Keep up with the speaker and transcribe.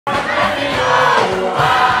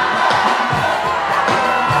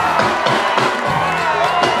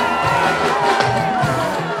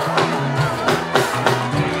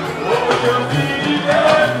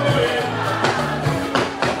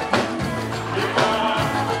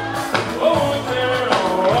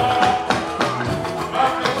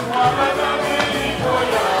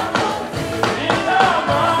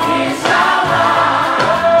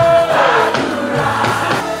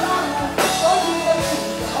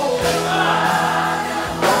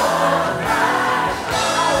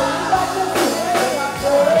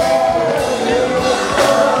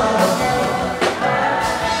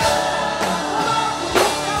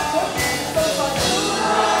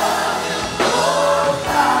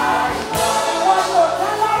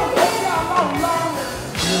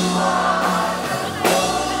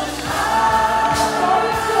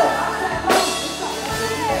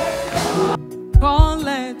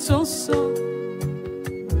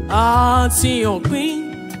àti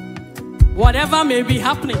òpin. Whatever may be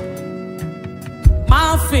happening,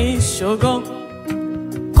 máa fi ṣògo.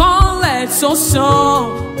 Kọ́lẹ̀ tó sọ,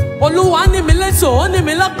 Olúwa ní mi létò, ó ní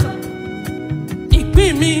mi lọ́kàn.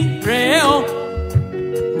 Ìpín mi rèé o,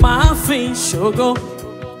 máa fi ṣògo.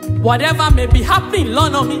 Whatever may be happening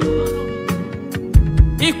lọ́nà mi,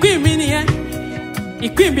 ìpín mi nìyẹn.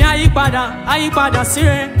 Ìpín mi àyípadà sí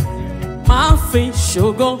rere, máa fi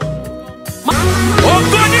ṣògo.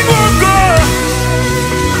 Ògo nínú ògo,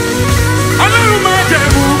 Ọlọ́run máa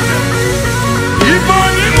jẹ̀mú. Ìbọn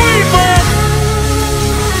nínú ìbọn,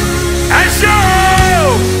 ẹ ṣé o.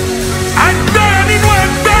 Agbára nínú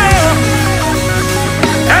agbára,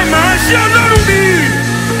 ẹ máa ṣe Ọlọ́run mi.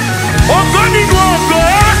 Ògo nínú ògo,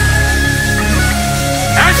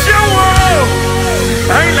 ẹ ṣé o.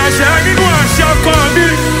 Ẹ̀yin làṣẹ nínú àṣẹ ọkọ mi.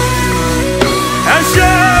 Ẹ ṣé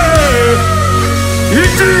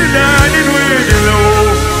ìjìnlẹ̀ nínú ìjìnlẹ̀ o.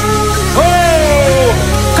 Oh,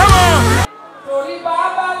 come on. Torí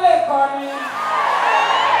bàbá lè kọrin,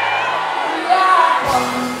 ìyá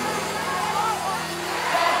kọrin,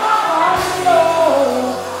 ẹ̀gbọ́n kọrin lò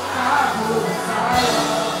àbúrò sáyọ̀.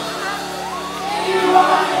 Ìwọ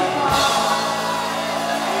nìkan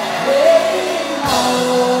lèmi mọ̀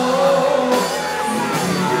o.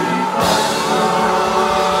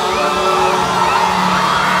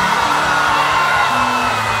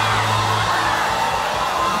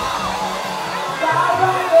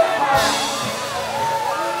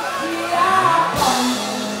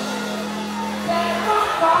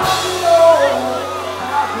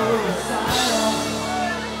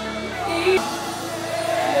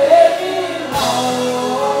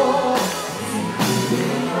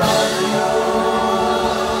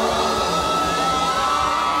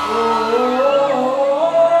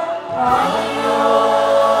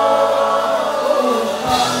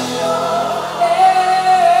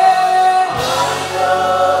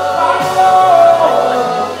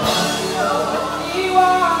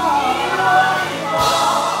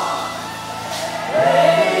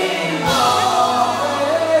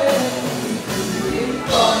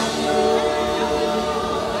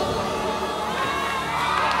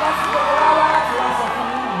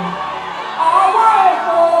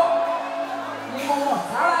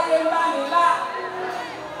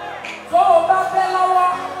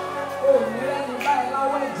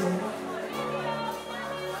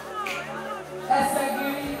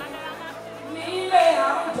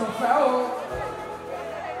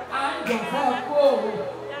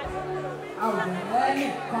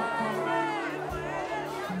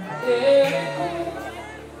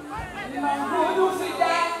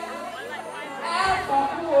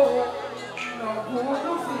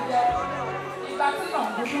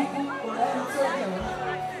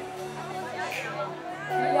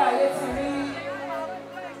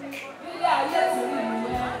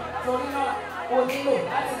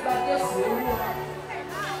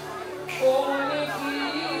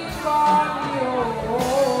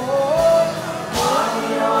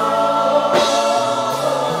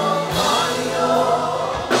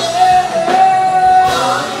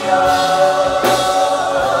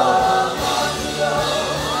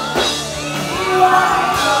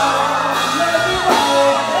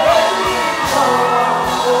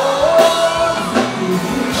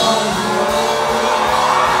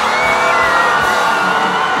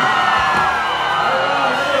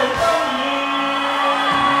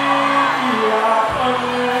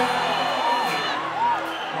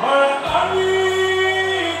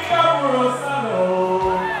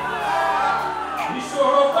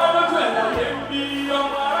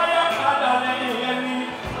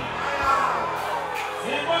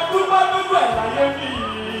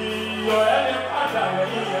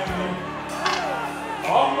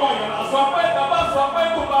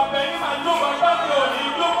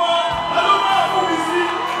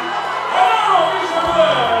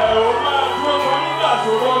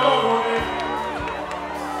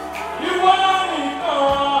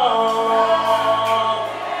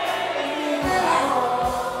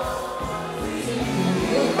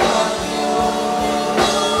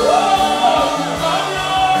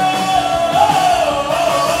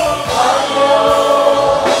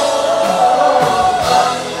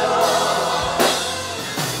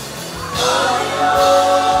 Oh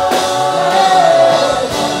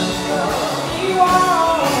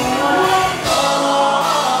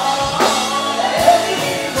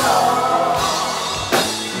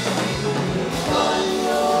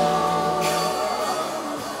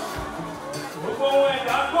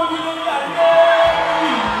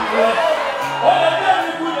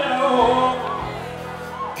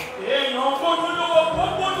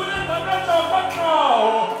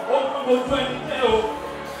ojú ẹni jẹ́ o.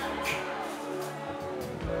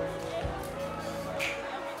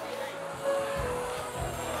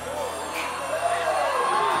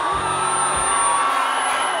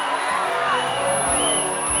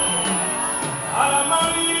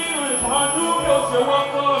 Àlàmárí nínú ìpọ́njú yóò ṣe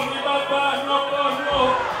wọ́pọ̀ ní bàbá ní ọkọ̀ ní o.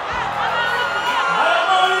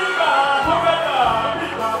 Àlàmárí nígbà tó fẹ́ dà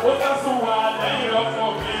nígbà ó dá sùn wà lẹ́yìn ọkọ̀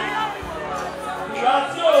mi. Ìgbà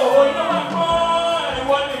tí òun ló máa kọ́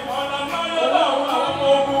ìwọ nìkan la máa yọ láwọn àwọn ọmọ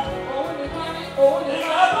ogun.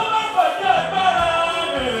 Ìgbà tó bá pàdé agbára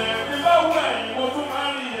rẹ̀ ti bá wọ ẹ̀yìn mo tún máa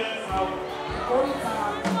ń rí ẹ̀sà o.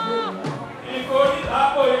 Ìkórìtà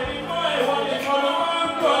kò ní mọ́ ìwọ nìkan ló máa ń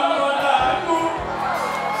gbọ́ ọ̀rọ̀ dàgbù.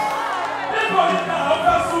 Nítoríta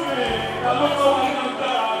ọ̀gá sùn mi, ta ló tó wà ní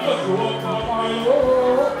ọ̀gá lójú ọkọ̀ ọmọ ìlú.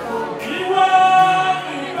 Ìwọ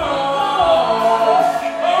nìkan,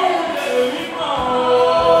 òun lè rí mọ́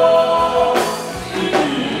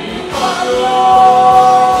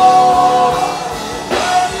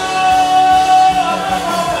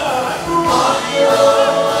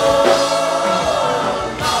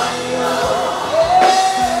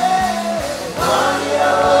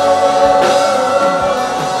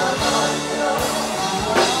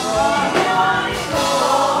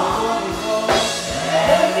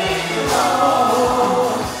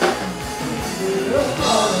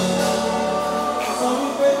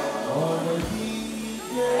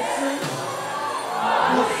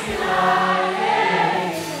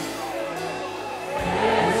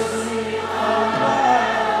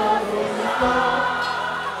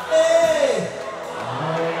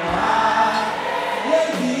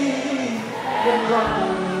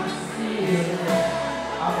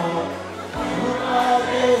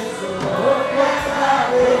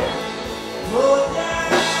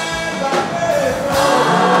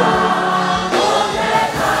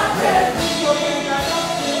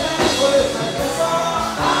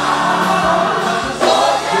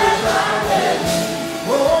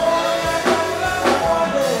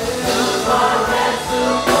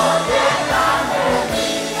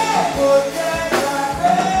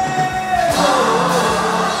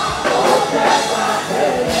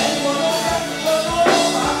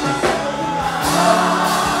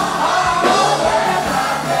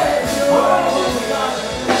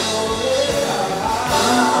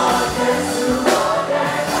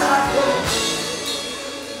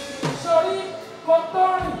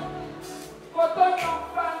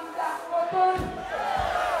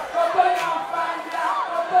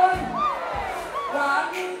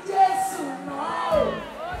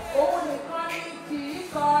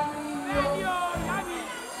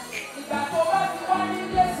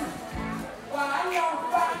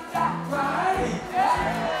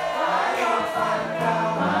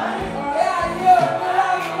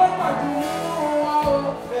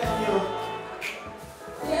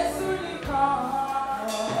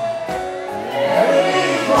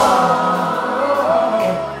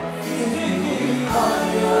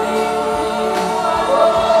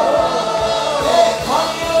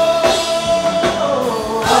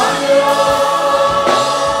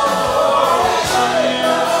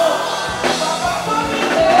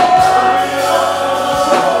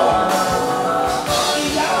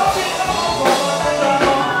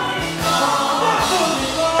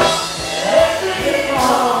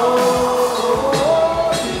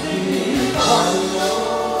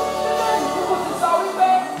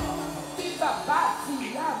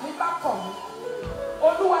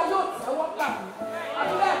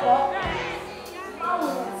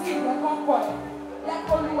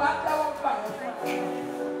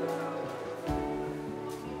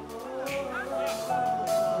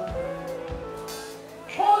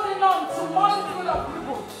holding on to multitude of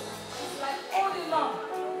people. It's like holding on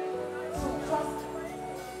to just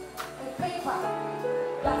a paper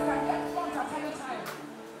that can get burnt at any time.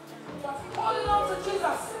 But holding on to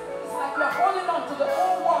Jesus is like you're holding on to the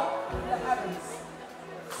whole world in the heavens.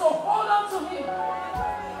 So hold on to Him.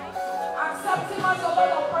 Accept Him as your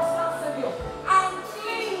Lord and personal Savior. And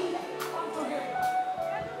cling unto Him.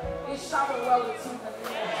 It shall be well with you in the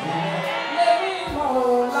name of Jesus. Let me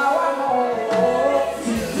know, now I know.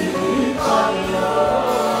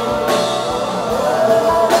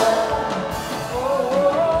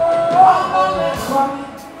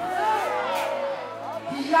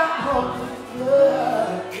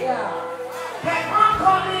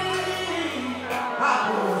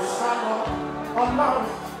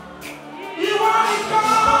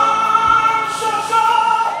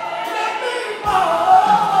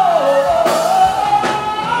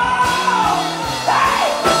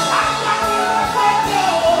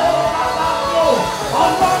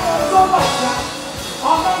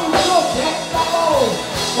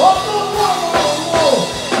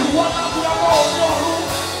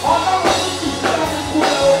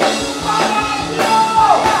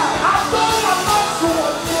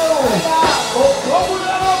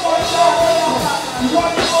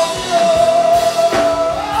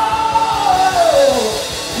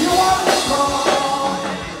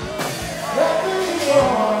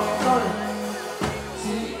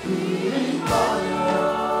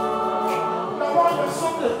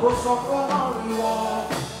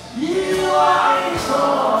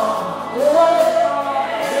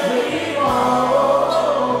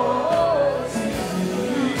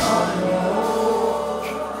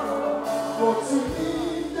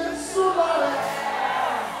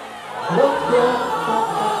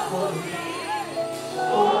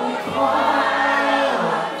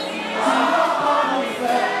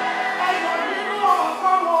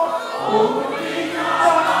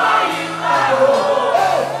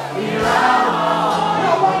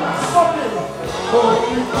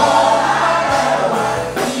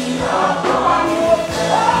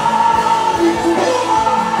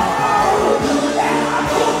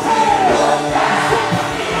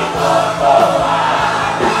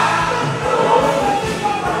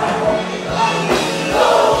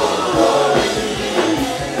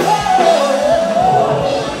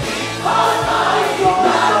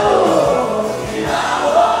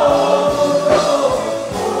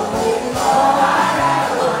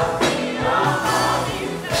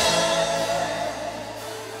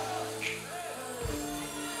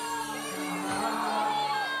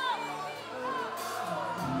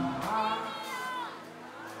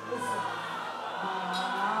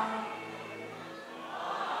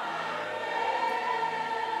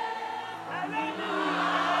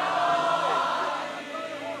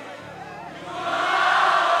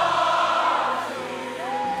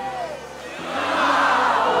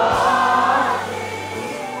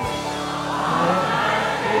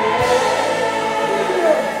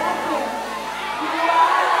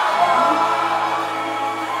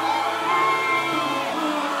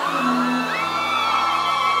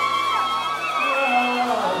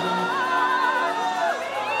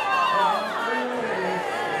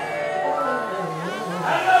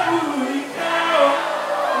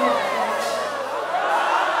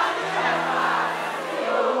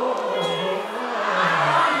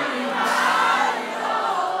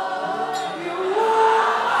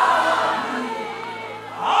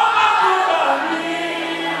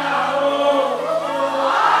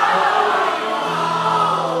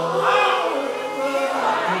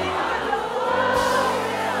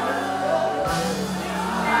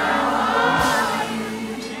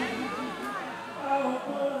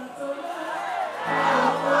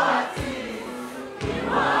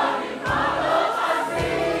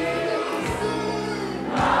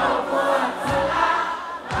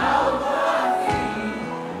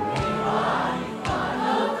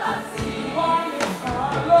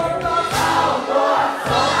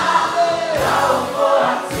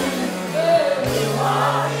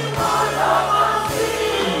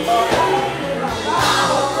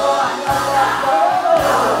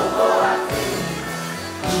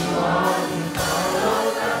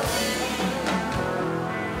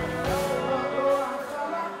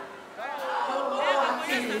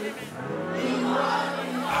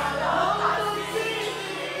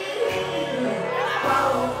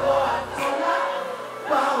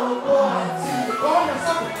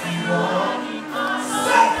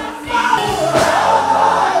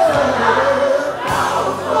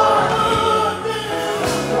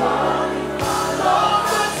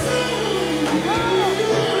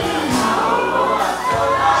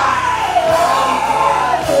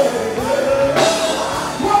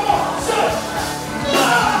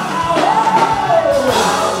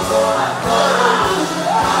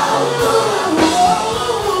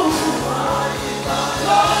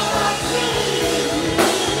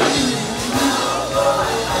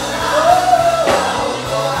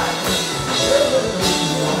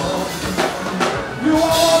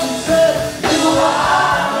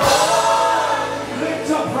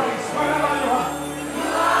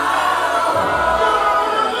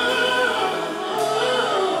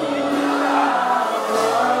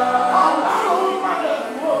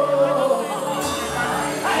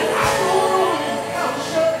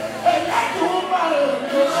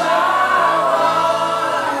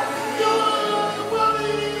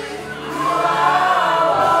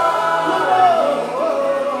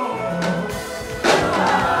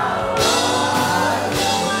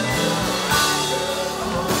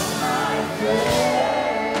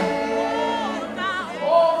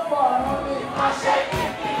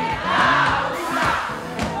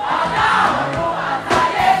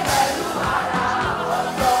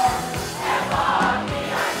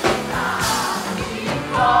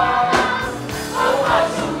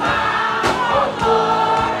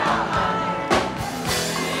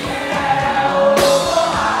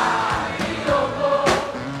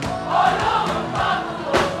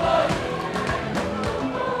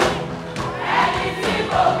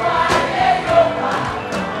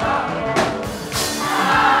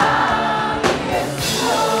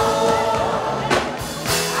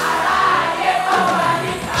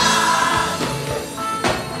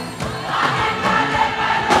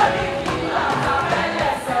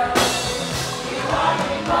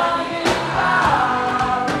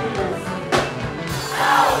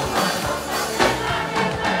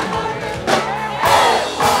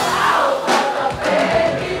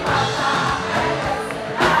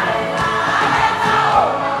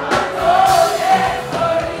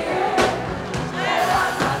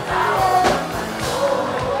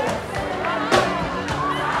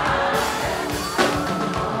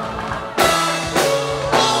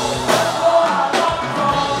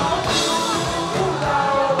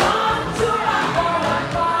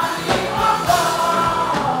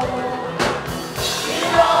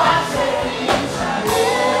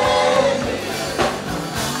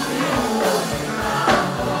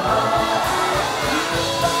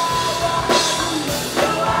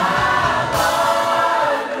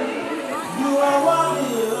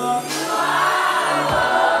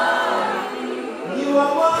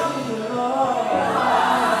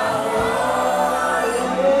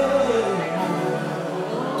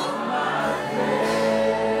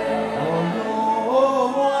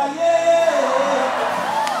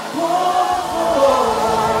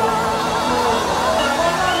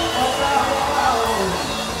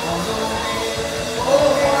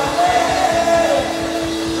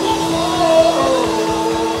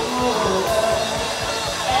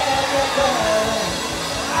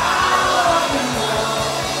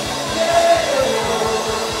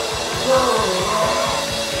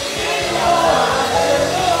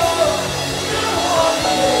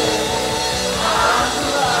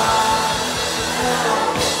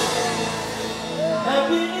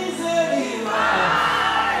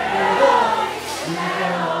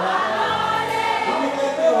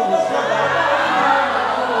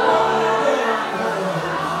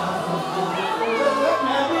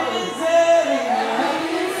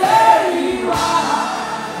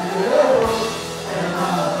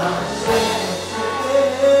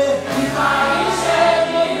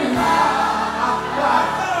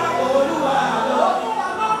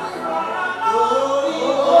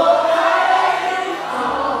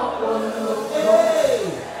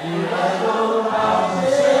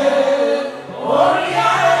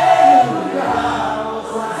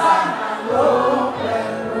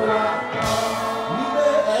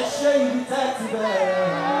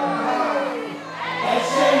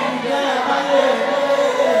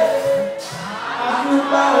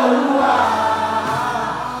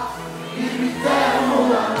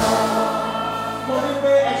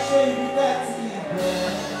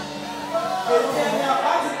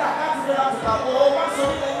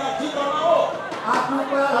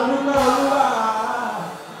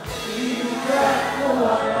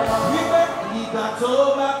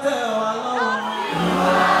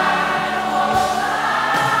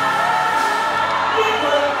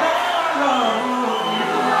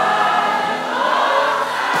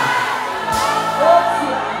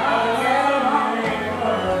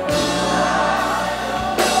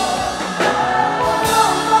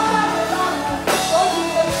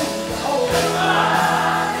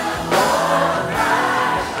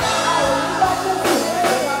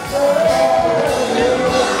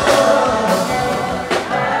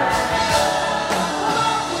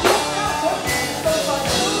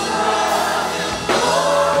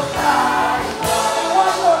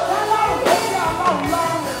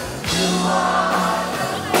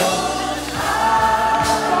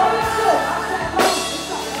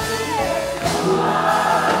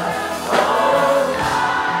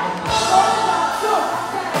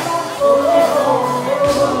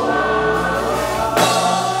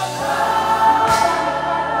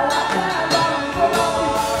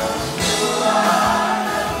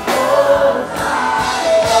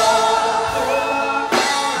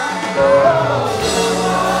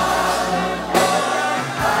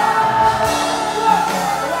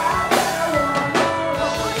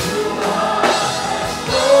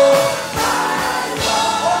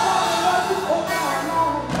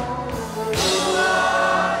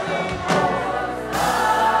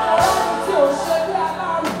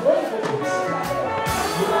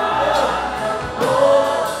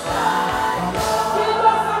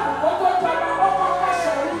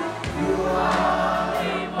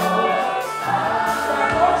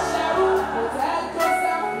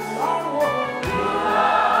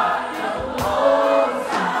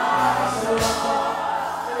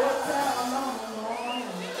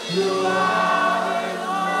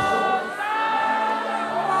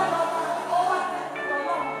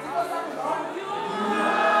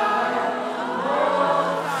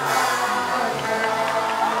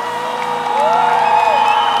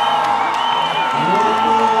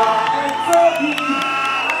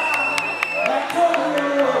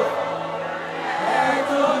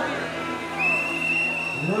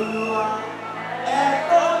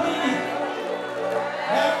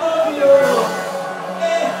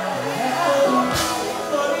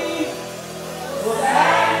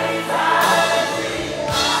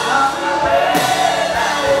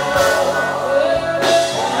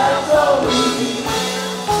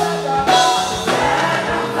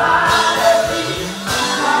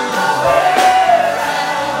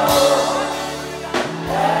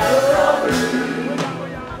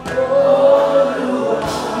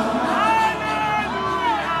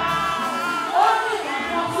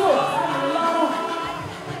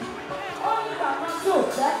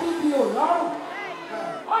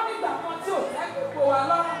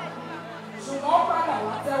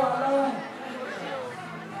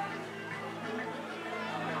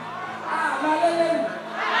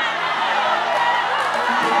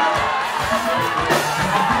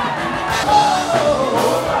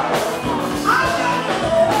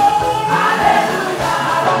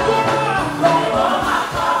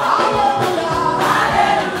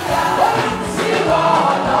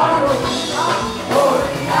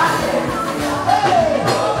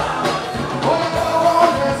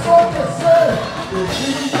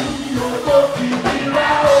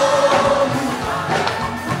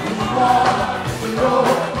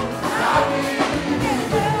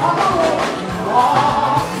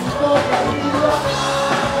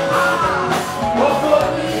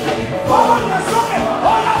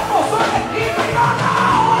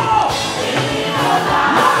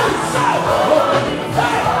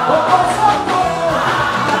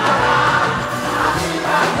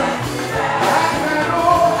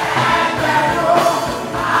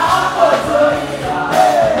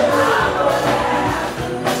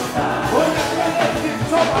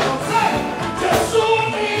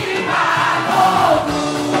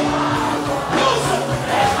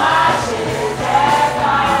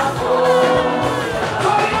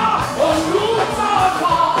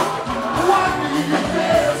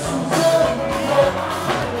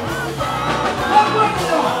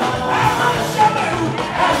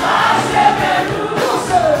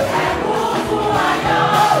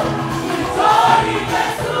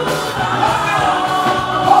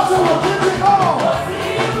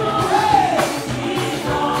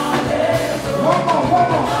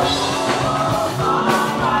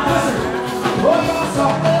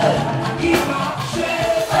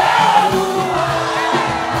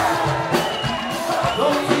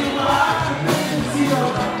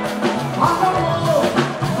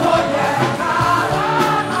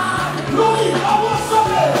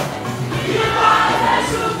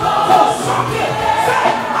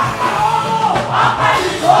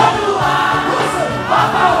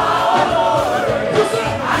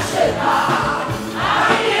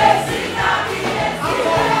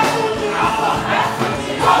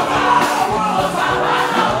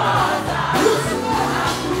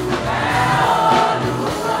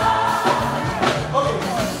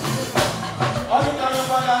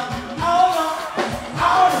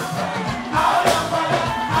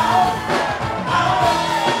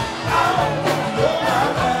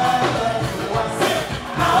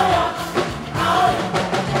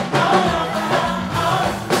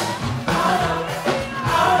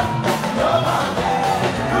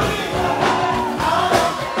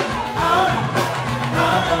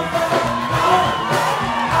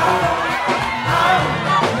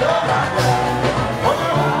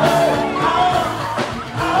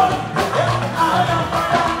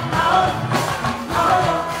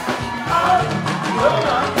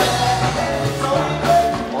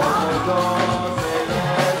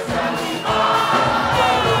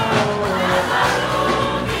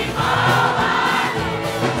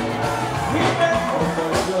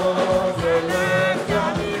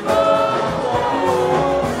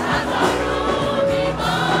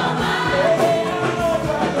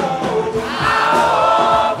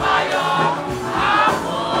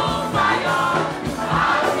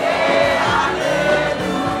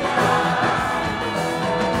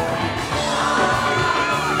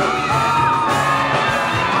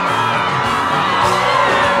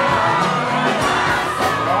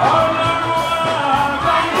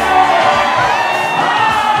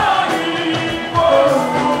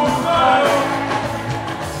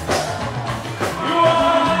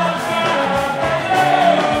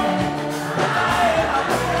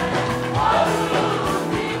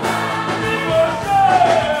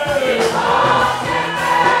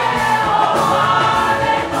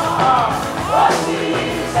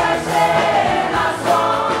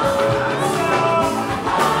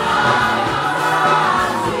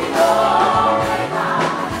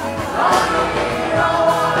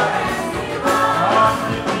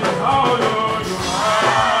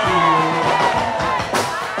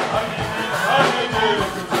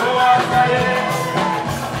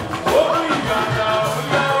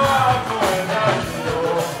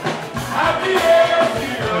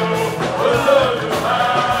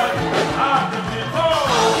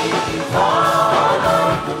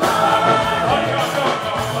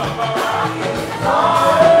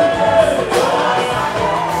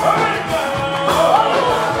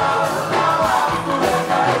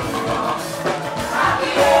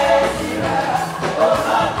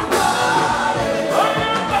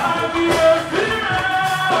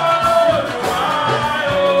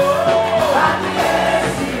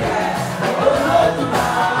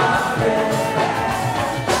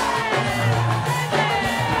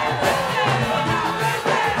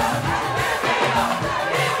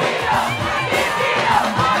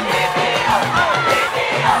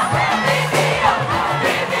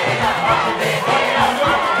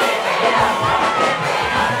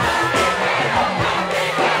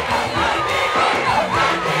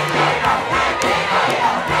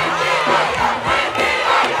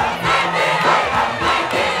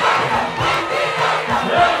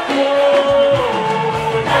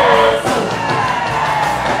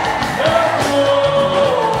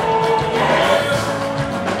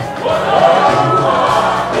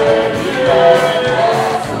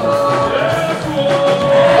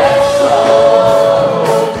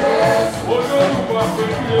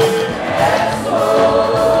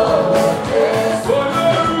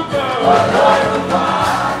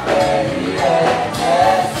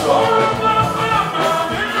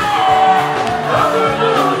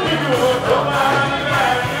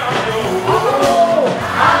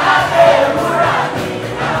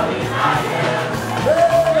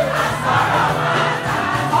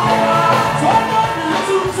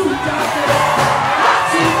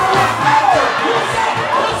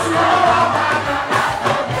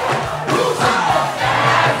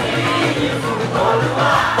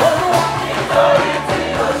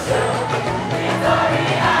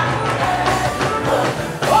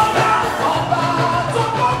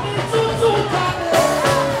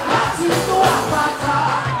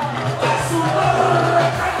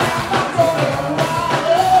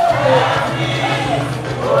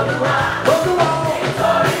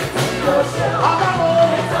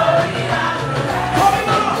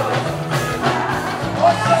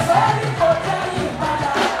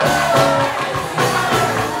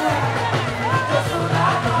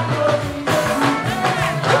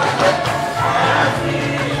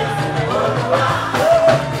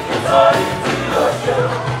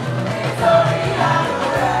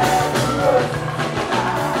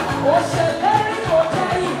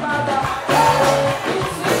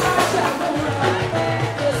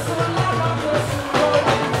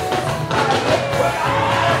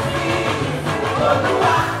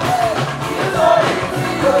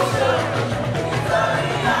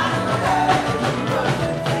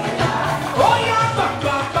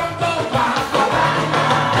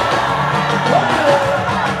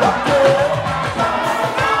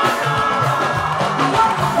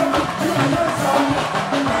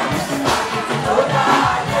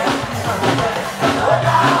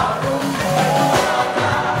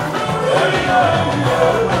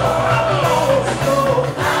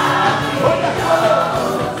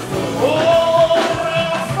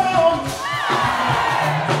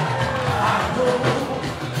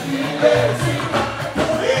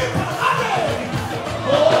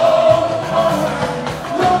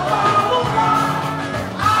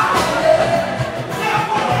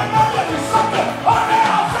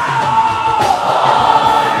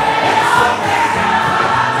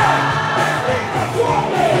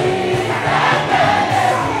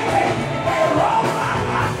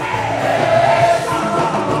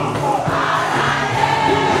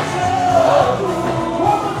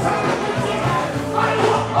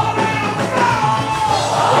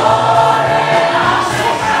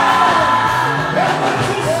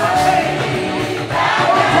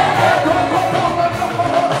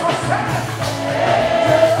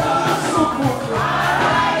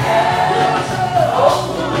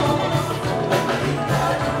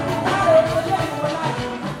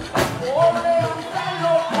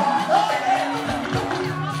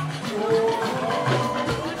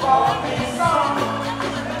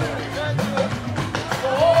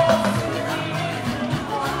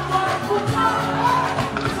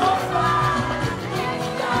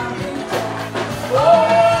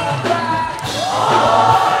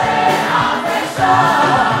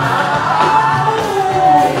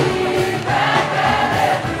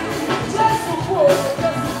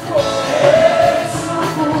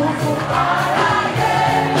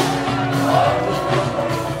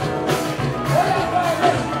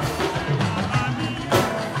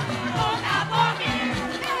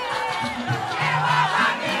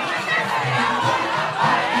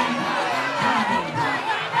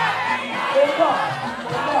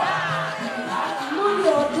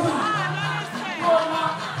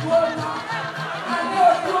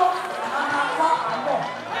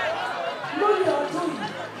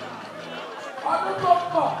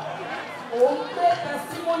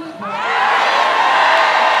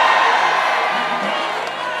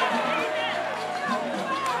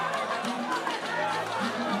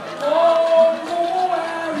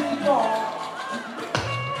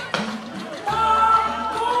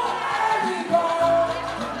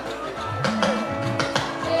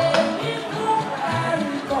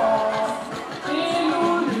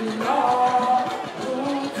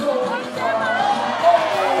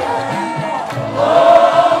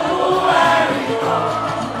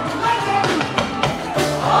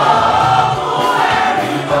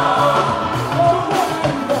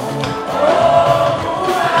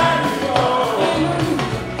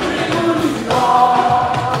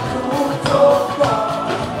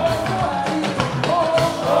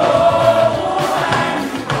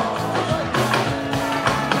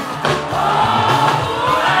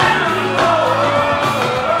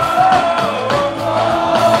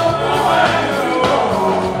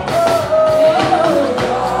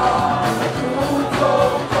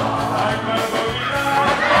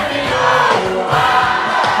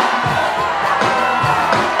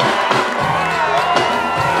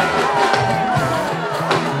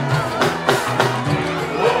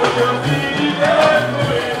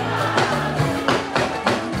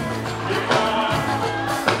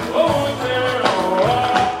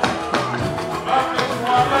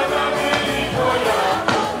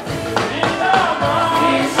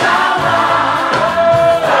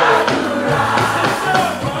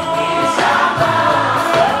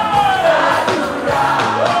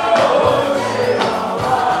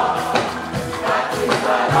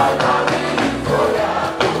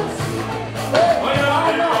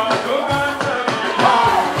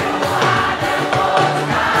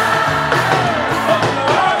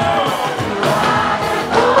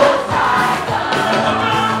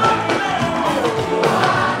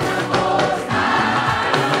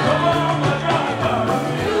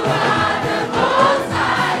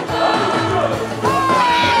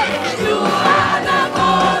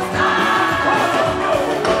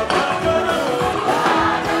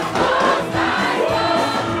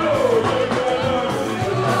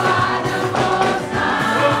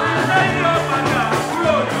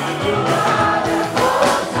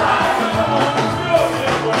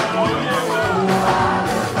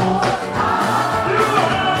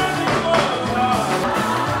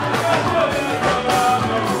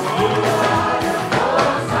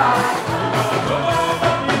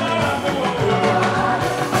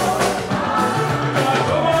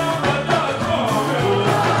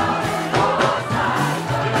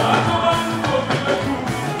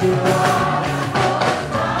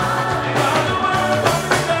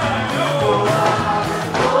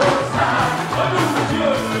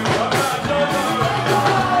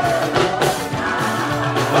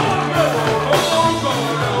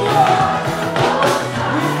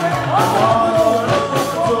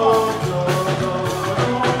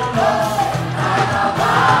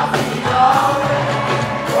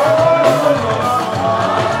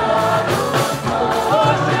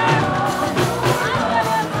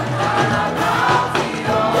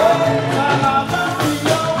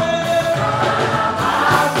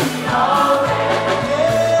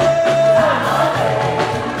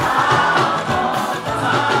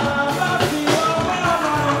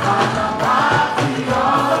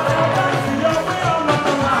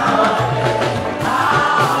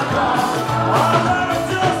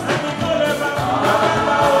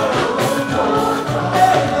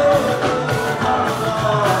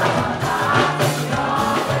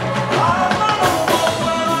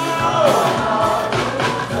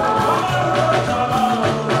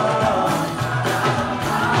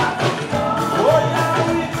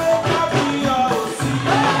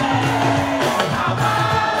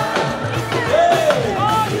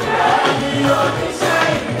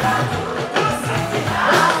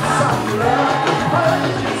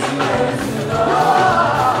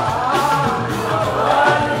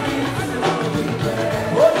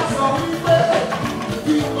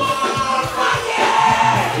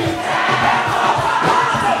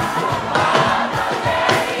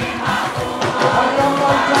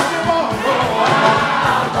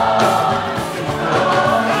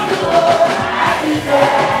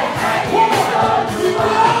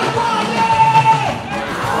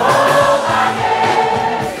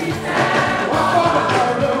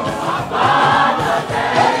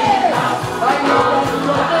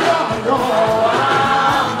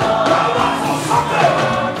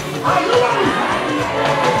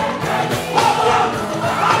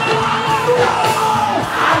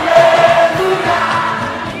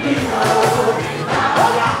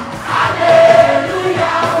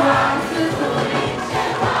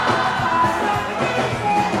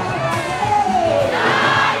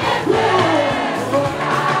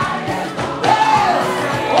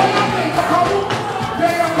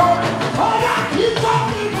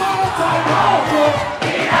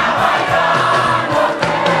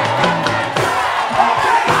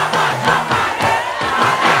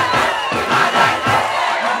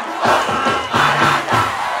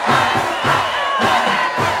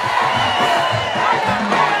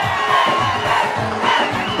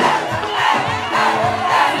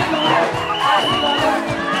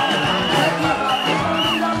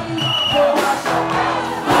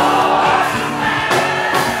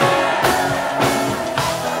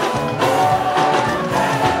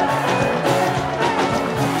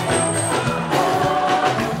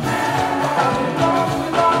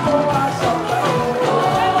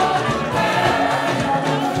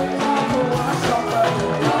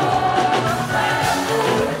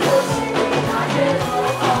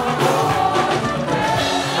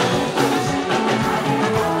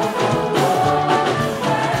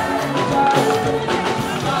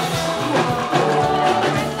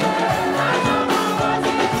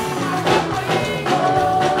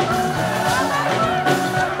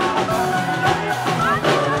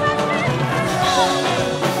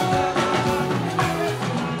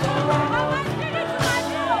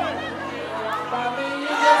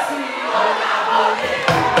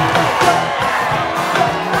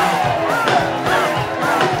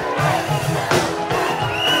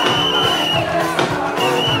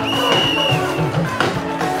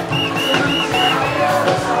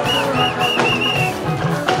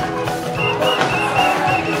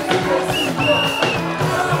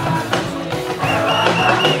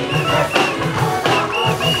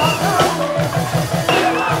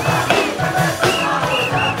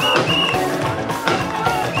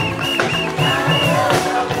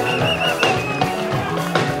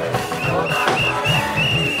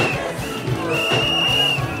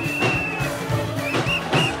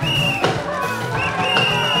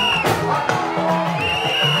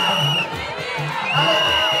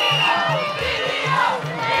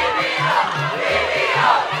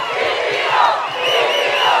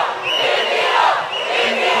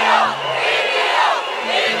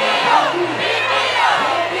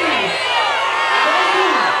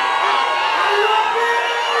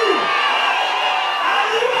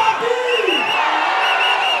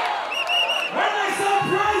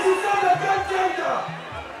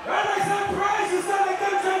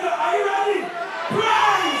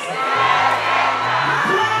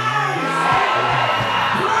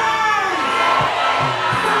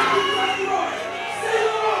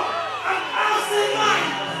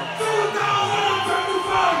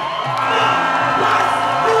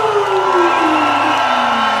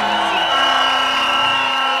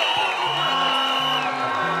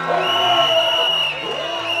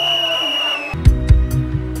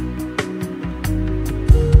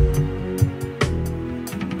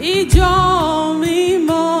 ìjọ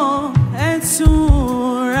mímọ́ ẹ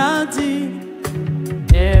túnra dì,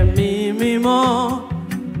 ẹ̀mí mímọ́,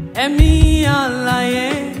 ẹ̀mí alààyè,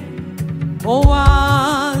 ó wà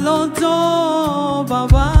lọ́dọ̀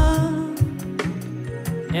Bàbá,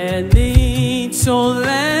 ẹni tó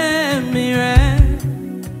lẹ́mí rẹ̀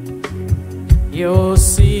yóò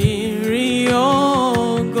sì rí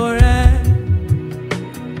ògo rẹ̀.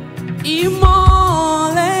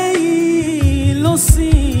 Ìmọ́lẹ̀ yìí ló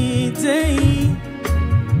sì dé yìí,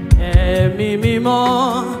 ẹ̀mí mímọ́,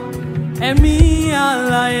 ẹ̀mí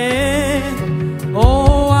alààyè, ó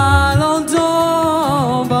wà lọ́dọ̀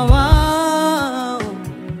Bàbá,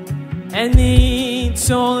 ẹni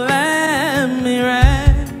tó lẹ́mí rẹ̀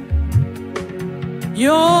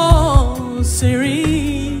yóò sì rí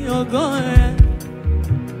ògo rẹ̀.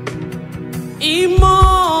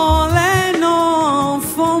 Ìmọ́lẹ̀ náà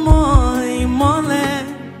fọ́mọ ìmọ́lẹ̀,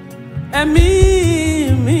 ẹ̀mí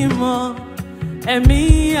mímọ́, ẹ̀mí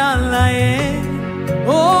alààyè,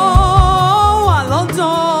 ó wà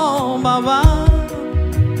lọ́dọ̀ Bàbá,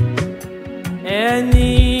 ẹni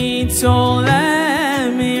tó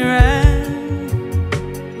lẹ́mí rẹ̀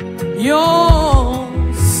yóò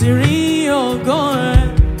sì rí ògo rẹ̀.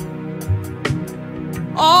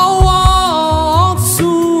 Ọwọ́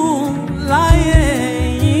ọ̀tún láyé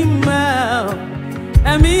yìí mẹ́,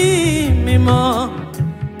 ẹ̀mí mímọ́,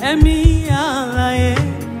 ẹ̀mí alààyè,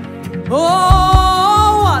 ó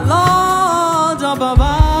wà lọ́dọ̀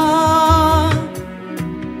Bàbá,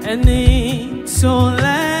 ẹni tó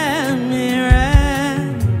lẹ́mí rẹ̀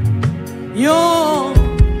yóò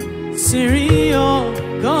sì rí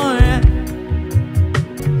ògo rẹ̀.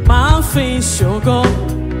 Máa fi ṣògo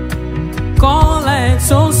kọ́lẹ̀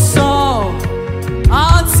tó sọ,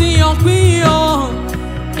 àti ọ̀pìn o,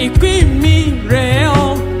 ìpín mi rèé o.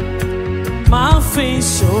 Máa fi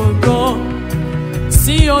ṣògo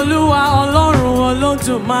sí Olúwa Ọlọ́run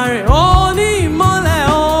Olódùmarè, ó ní ìmọ́lẹ̀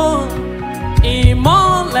o,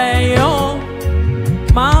 ìmọ́lẹ̀ o.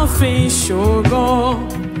 Máa fi ṣògo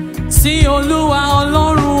sí Olúwa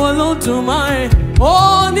Ọlọ́run Olódùmarè, ó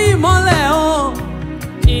ní ìmọ́lẹ̀ o,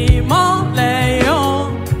 ìmọ́lẹ̀ o.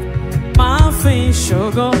 Máa fi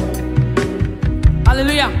ṣògo.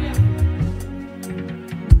 Hallelujah.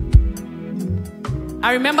 I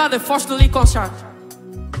remember the first Luli Concert.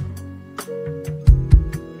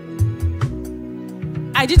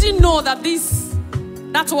 I didn't know that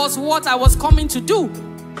was what I was coming to do.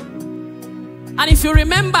 And if you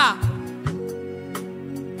remember,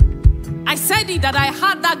 I said it that I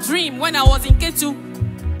had that dream when I was in Ketu,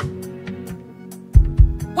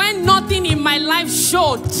 when nothing in my life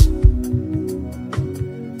showed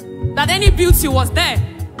that any beauty was there.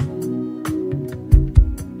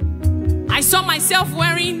 I saw myself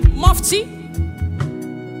wearing mufti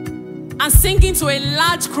and singing to a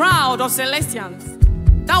large crowd of Celestians.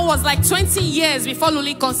 That was like 20 years before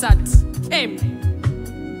Luli Concert came.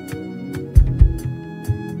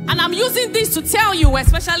 And I'm using this to tell you,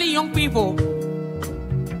 especially young people,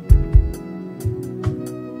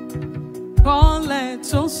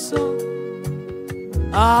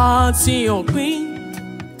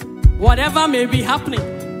 whatever may be happening,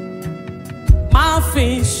 máa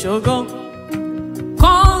fi ṣògo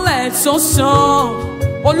kọ́lẹ̀ tó sàn.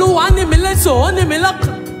 Olúwa ní mi létò, ó ní mi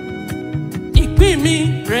lọ́kàn, ìpín mi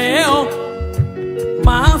rèé o.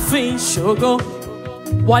 Máa fi ṣògo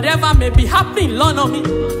whatever may be happening lọ́nà mi,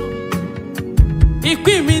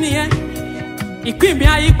 ìpín mi nìyẹn, ìpín mi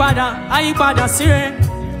àyípadà sí rere.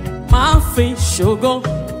 Máa fi ṣògo,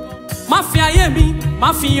 máa fi ayé mi,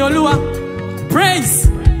 máa fi yin Olúwa. Praise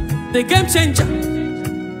the game changer,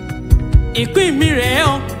 ìpín mi rèé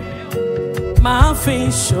o. Máa fi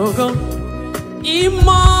ṣògo.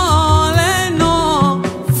 Ìmọ́lẹ̀ náà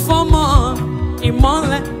fọ́mọ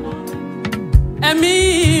ìmọ́lẹ̀, ẹ̀mí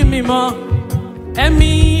mímọ́,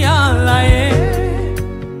 ẹ̀mí alààyè,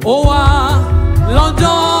 ó wà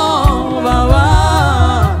lọ́dọ̀ Bàbá,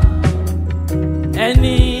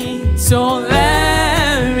 ẹni tó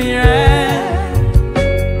lẹ́mí rẹ̀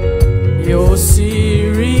yóò sì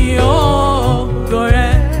rí ògo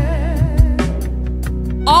rẹ̀.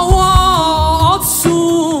 Ọwọ́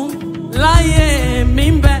ọ̀tún láyé mi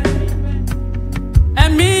ń bẹ,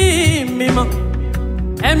 ẹ̀mí mímọ́,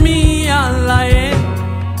 ẹ̀mí alààyè,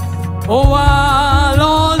 ó wà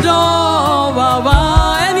lọ́dọ̀ Bàbá,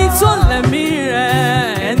 ẹni tó lẹ́mí rẹ̀,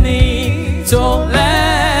 ẹni tó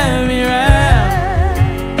lẹ́mí rẹ̀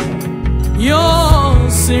yóò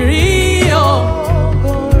sì rí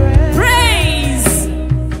ògo rẹ̀. Praise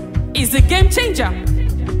is the game changer.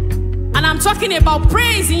 And I'm talking about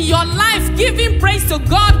praise in your life, giving praise to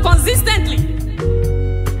God consistently.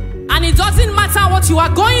 And it doesn't matter matter what you are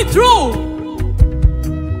going through.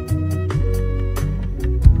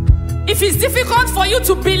 If it's difficult for you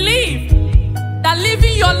to believe that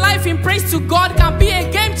living your life in praise to God can be a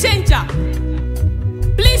game changer,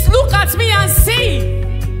 please look at me and see.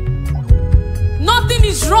 Nothing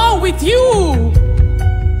is wrong with you.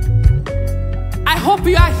 I hope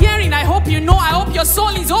you are hearing. I hope you know. I hope your soul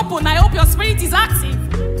is open. I hope your spirit is active.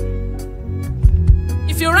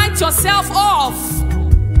 If you write yourself off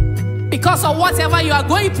because of whatever you are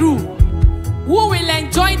going through, who will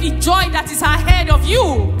enjoy the joy that is ahead of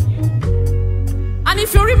you? And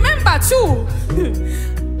if you remember too,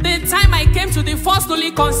 the time I came to the first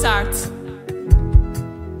Luli concert,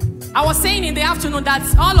 I was saying in the afternoon that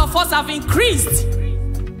all of us have increased.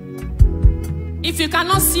 If you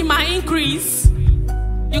cannot see my increase,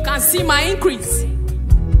 you can see my increase.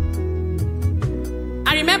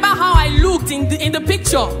 I remember how I looked in the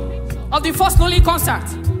picture of the first Luli concert.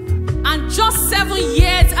 And just 7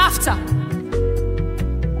 years after,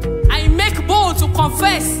 I make bold to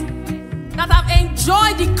confess that I've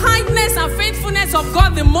enjoyed the kindness and faithfulness of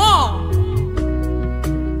God the more.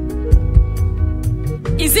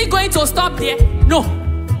 Is it going to stop there? No.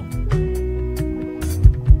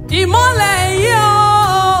 Ìmọ́lẹ̀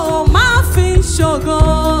yóò máa fi ṣògo.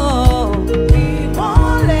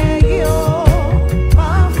 Ìmọ́lẹ̀ yóò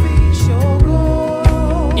máa fi ṣògo.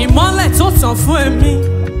 Ìmọ́lẹ̀ tó tàn fún èmi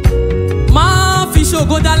máa fi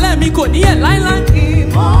ṣògo dalẹ̀ mi kò níyẹ̀ láíláí.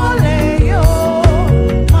 Ìmọ́lẹ̀ yóò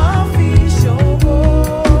máa fi ṣògo.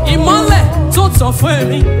 Ìmọ́lẹ̀ tó tàn fún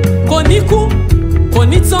èmi kò ní kú kò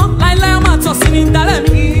ní tán láíláí, máa tàn sí ní dalẹ̀ mi.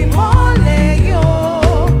 Ìmọ́lẹ̀ yóò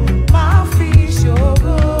máa fi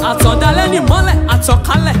ṣògo. Àtọ̀dálẹ̀ ni ìmọ́lẹ̀,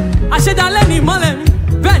 àtọ̀kálẹ̀, àṣedálẹ̀ ni ìmọ́lẹ̀ mi.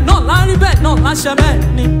 Bẹ́ẹ̀ náà lárí, bẹ́ẹ̀ náà láṣẹ bẹ́ẹ̀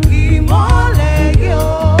ni. Ìmọ́lẹ̀ yóò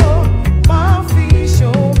máa fi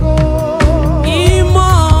ṣògo.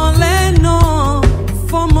 Ìmọ́lẹ̀ náà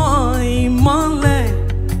fọmọ ìmọ́lẹ̀.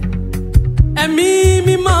 Ẹ̀mí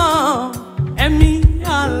mímọ́, ẹ̀mí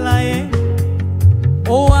alààyè.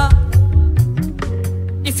 Ó wá.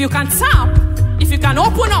 If you can tap, if you can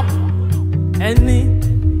open up, ẹni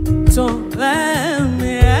tó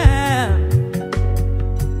lẹ́mí ẹ̀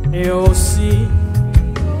yóò sí.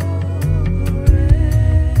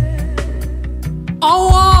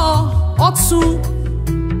 Ọwọ́ ọ̀tún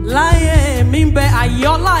láyé mi ń bẹ àyè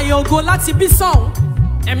ọlá àyè ògo láti bí sọ̀hún.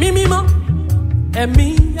 Ẹ̀mí mímọ́, ẹ̀mí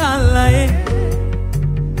alààyè.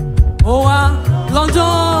 Ó wá lọ́jọ́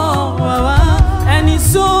wàwá ẹni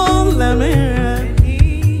tó lẹ́mí rẹ̀.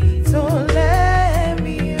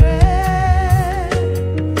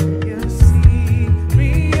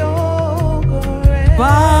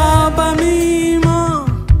 Bàbá mímọ́,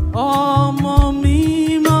 ọmọ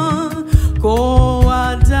mímọ́, kó wá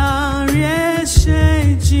dárí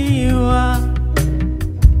ẹ̀ṣẹ̀ jì wá.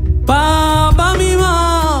 Bàbá mímọ́,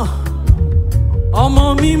 ọmọ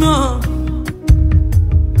mímọ́,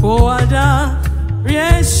 kó wá dárí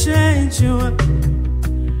ẹ̀ṣẹ̀ jì wá.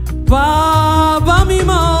 Bàbá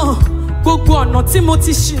mímọ́, gbogbo ọ̀nà tí mo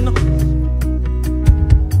ti ṣìnà,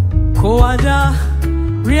 kó wá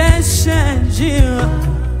dárí ẹ̀ṣẹ̀ jì wá.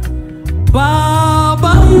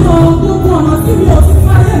 Bàbá mímọ́, gbogbo ọ̀nà tí mi ò ti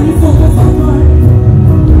fáyé mi fòkó fọ́mọ́ rẹ̀.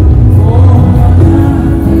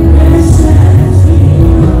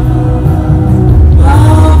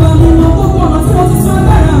 Bàbá mímọ́, gbogbo ọ̀nà tí mo ti sọ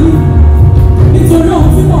agbára mi nítorí ohun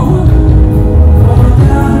tí mo wà.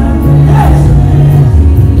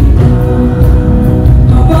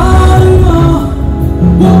 Bàbá mímọ́,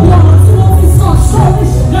 gbogbo ọ̀nà tí mo ti sọ ṣọ́ mi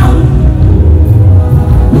ṣẹ̀dá mi.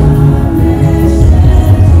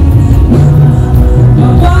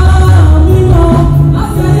 Bàbá mímọ́,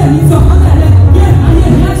 láti ayé mi tàn mọ́lẹ̀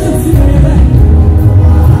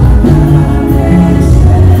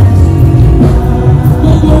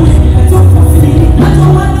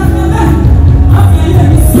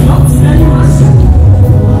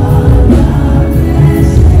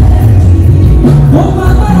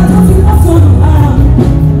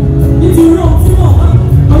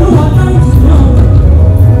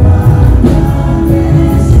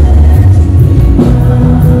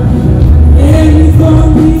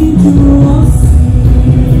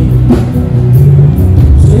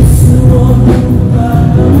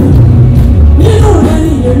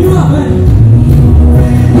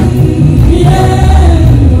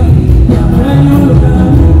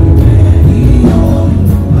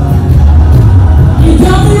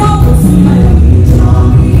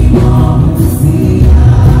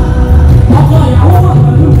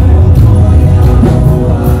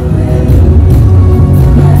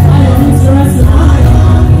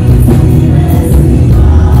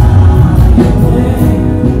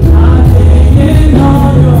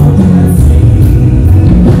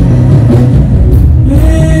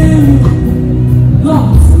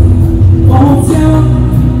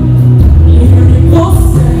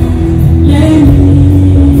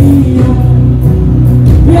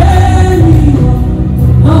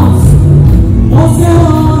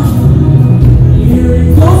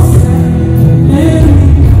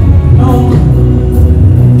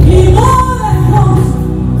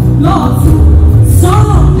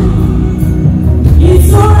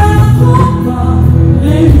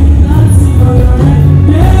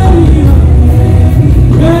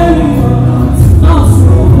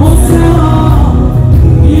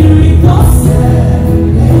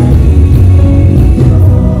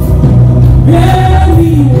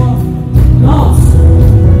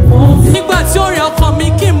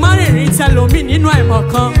nínú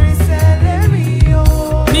àìmọ̀kan.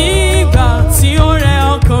 Nígbà tí ó rẹ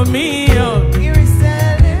ọkàn mi yọ.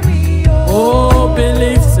 Oh, be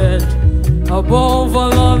lifted above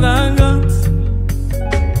all other gods.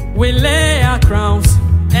 We lay our crowns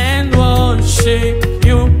and worship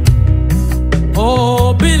you.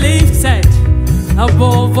 Oh, be lifted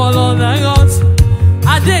above all other gods.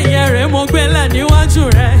 Adéyẹrẹ mo gbélé níwájú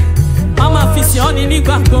rẹ. Mama fi sí ọ́ni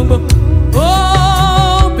nígbà gbogbo.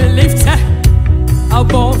 Oh, be lifted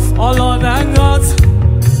above all other gods.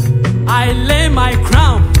 I lay my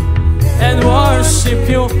crown and worship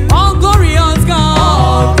you. Oh, glorious God.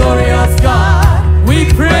 Oh, glorious God. We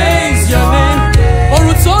praise your name.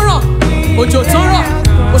 Òrùn tó rọ̀, òjò tó rọ̀,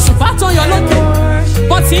 òṣùpá tó yọ lókè.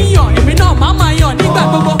 Bó ti ń yọ̀, èmi náà máa máa yọ̀ nígbà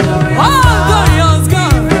gbogbo. Oh, glorious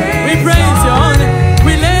God. We praise your name.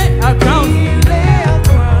 We lay our crown.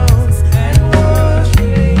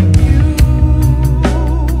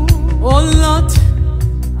 Oh Lord,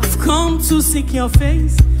 I've come to seek your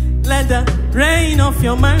face. Let the rain of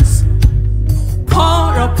your mercy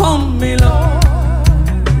pour upon me, Lord.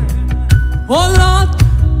 Oh Lord,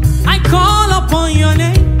 I call upon your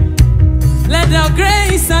name. Let the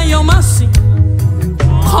grace and your mercy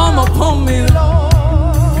come upon me, Lord.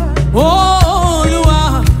 Oh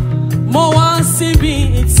Lord, mo wá síbi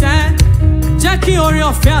ìtẹ́. Jẹ́ kí oore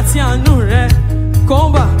ọ̀fẹ́ àti àánú rẹ kó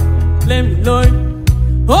bà lé mi lórí.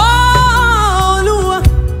 Oh Lord,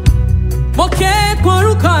 mo ké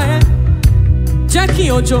korúkọ ẹ. Jẹ́ kí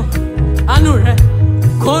òjò àánú rẹ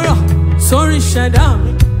kó rọ̀ sórí ìṣẹ̀dá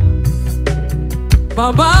mi.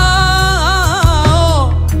 Bàbá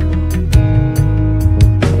o.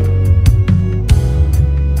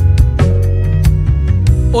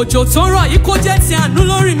 Òjò tó rọ̀ yìí kó jẹ́ ti àánú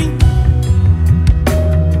lórí mi.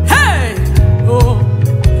 Hey! Oh.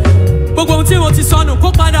 Gbogbo ohun tí mo ti sọnù kó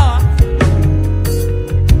padà wá.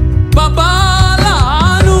 Bàbá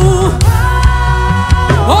láàánú.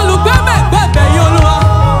 Olùgbẹ́mẹ̀gbẹ̀bẹ̀ yìí Olúwa.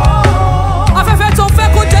 Afẹ́fẹ́ tó fẹ́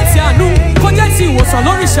kó jẹ́ ti àánú, kó jẹ́ ti ìwòsàn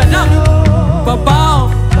lórí ìṣẹ̀dá mi. Bàbá o.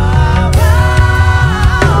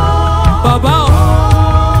 Bàbá o.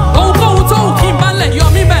 Ohunkóhun tó wù kí n bá lẹ̀ yọ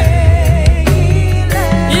mí bẹ̀.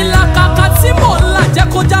 Ìlàkàkà tí mò ń là jẹ́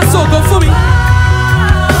kó já sógo fún mi.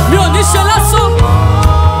 Mi ò ní ṣe lásán.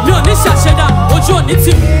 Mi ò ní ṣàṣẹdá. Ojú ò ní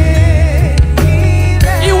tì mí.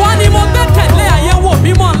 Ìwọ ni mo gbẹ́kẹ̀lé àyẹ̀wò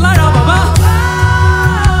mímọ́ lára bàbá.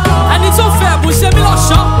 Ẹni tó fẹ́ ẹ̀bùn ṣe mí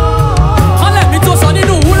lọ́ṣọ̀ọ́. Kọ́lẹ̀ mi tó sọ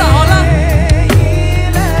nínú wúrà ọlá.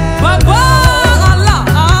 Bàbá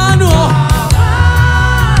aláàánú o.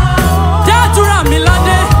 Jẹ́ àdúrà mi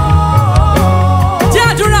ládé. Jẹ́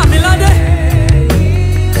àdúrà mi ládé.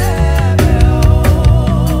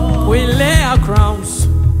 We lay our crowns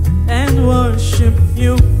and worship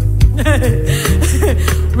you.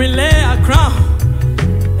 We lay our crown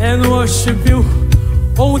and worship you.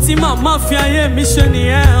 Ohun tí màmá fi ayé mi ṣe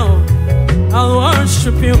nìyẹn o. I'll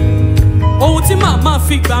worship you. Ohun tí màmá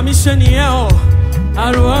fi gbà mí ṣe nìyẹn o.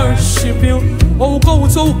 I'll worship you. Ohunkóhun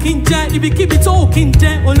tó wù kí n jẹ́, ibikíbi tó wù kí n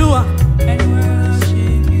jẹ́, Olúwa.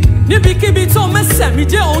 Níbikíbi tó mẹ́sẹ̀ mi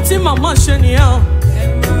jẹ́ ohun tí màmá ṣe nìyẹn o.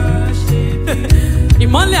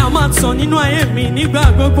 Ìmọ́lẹ̀ á máa tàn nínú ayé mi nígbà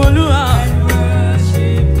gbogbo, Olúwa.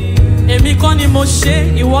 Èmi kọ́ ni mo ṣe,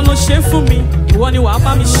 ìwọ ló ṣe fún mi, ìwọ ni wàá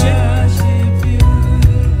bá mi ṣe.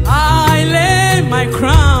 I lay my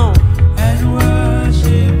crown and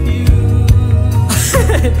worship you.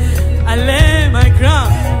 I lay my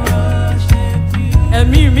crown.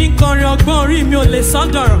 Ẹ̀mí mi ń kọrin ọgbọ́n orí mi ò lè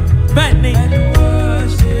sọ́dọ̀rọ̀. Bẹ́ẹ̀ ni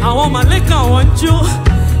àwọn màlẹ́kà wọ́n jó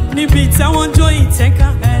níbi ìtẹ́ wọ́n jó ìtẹ́ká.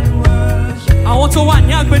 Àwọn tó wà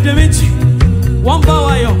ní agbede méjì wọ́n bá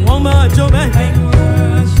wa yọ̀, wọ́n máa jó bẹ́ẹ̀ ni.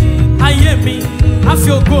 Ayé mi á fi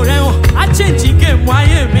ògo rẹ̀ hàn, á change game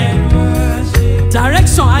ayé mi.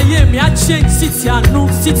 Direction ayé mi á change sí ti àánú,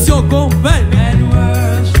 sí ti ògo bẹ́ẹ̀ ni.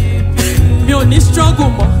 Mi ò ní struggle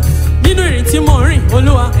mọ́ nínú ìrìn tí mo rìn,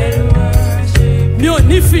 Olúwa. Mi ò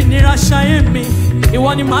ní fìnira ṣayé mi,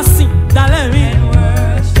 ìwọ ni màá sìn dálẹ̀ mi.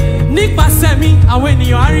 Nípasẹ̀ mi, àwọn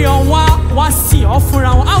ènìyàn á rí ọ wá sí ọ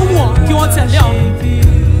fúnra wọn, á wọ̀ kí wọ́n tẹ̀lé ọ.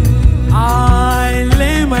 I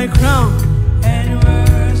lay my crown and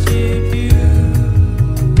worship you.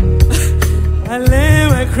 I lay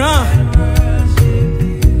my crown.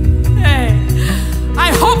 Hey, I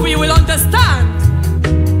hope you will understand.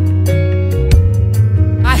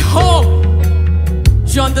 I hope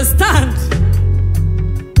you understand.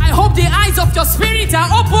 I hope the eyes of your spirit are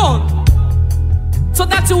open, so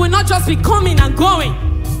that you will not just be coming and going.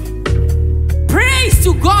 Praise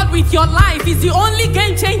to God with your life is the only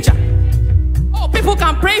game changer. Oh, people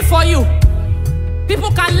can pray for you.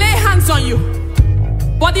 People can lay hands on you.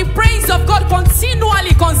 But the praise of God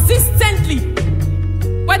continually, consistently,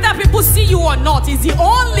 whether people see you or not, is the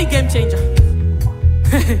only game changer.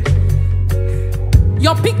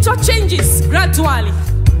 Your picture changes gradually.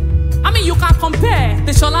 I mean, you can compare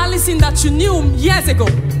the Shola Allyson that you knew years ago.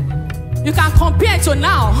 You can compare to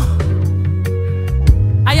now.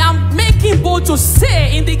 I am making bold to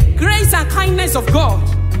say, in the grace and kindness of God,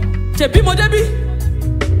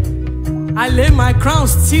 I lay my crown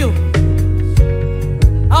still.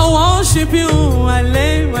 I worship you, I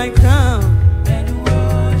lay my crown. And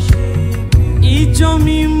worship you.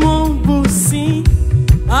 Ijomi mo busi.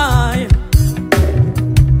 Ay.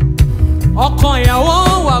 Ọkàn ìyàwó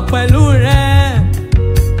wà pẹ̀lú rẹ̀.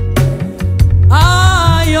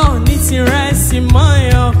 Ayọ̀ ní tirẹ̀ sì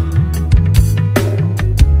mọ́yọ̀.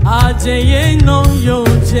 Àjẹyé náà yóò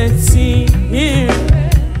jẹ ti ìrìn.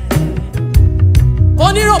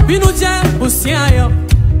 Oníròbínú jẹ́ bùsí ayọ̀.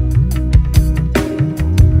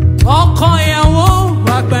 Ọkàn ìyàwó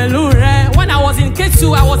wà pẹ̀lú rẹ̀. When I was in K2,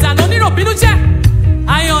 I was an oníròbínú jẹ́.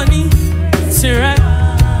 Ayọ̀ ní tirẹ̀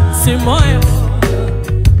sì mọ́yọ̀.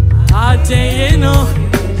 Àjẹyé náà.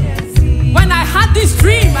 When I had this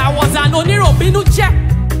dream, I was an oníròbínú jẹ́.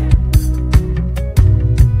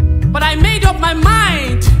 But I made up my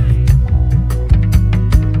mind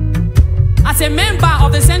as a member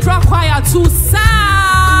of the Central Choir to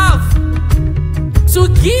serve, to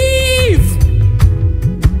give.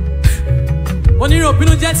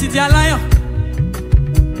 Oníròbínú jẹ́ ti di aláyọ̀.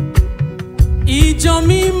 Ìjọ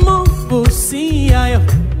mímọ́ bò sí ayọ̀.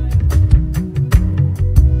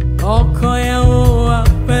 Ọkàn ìyàwó wà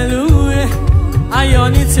pẹ̀lú rẹ̀. Ayọ̀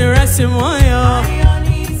ní tirẹ̀ sì mọ́yọ̀.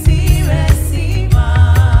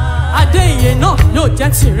 Adéyé náà yóò jẹ́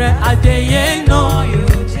tirẹ̀. Adéyé náà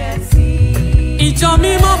yóò jẹ́ ti. Ìjọ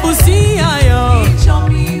mímọ́ bù sí ayọ̀. Ìjọ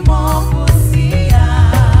mímọ́ bù sí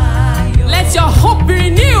ayọ̀. Let your hope be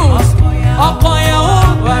renewed. Ọkàn ìyàwó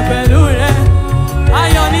wà pẹ̀lú rẹ̀.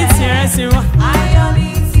 Ayọ̀ ní tirẹ̀ sì mọ́. Ayọ̀ ní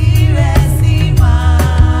tirẹ̀ sì mọ́.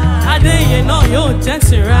 Adéyé náà yóò jẹ́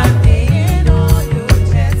tirẹ̀. Adéyé náà yóò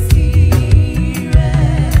jẹ́ tirẹ̀.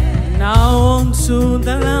 Now unto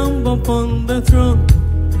the Lamb upon the throne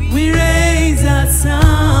we raise a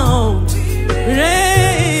sound. We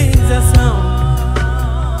raise a sound.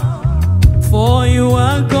 For you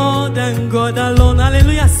are God and God alone.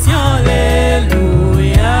 Hallelujah. Hallelujah.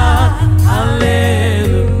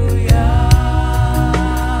 Hallelujah.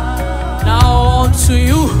 Now unto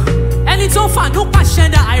you. Any tofa no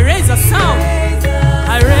pashenda. I raise a sound.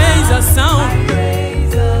 I raise a sound.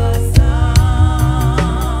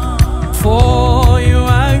 For you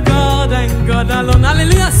are God and God alone.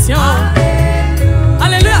 Hallelujah.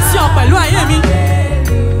 Hallelujah. Pẹ̀lú ayé mi.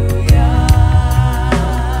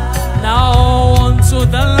 Now unto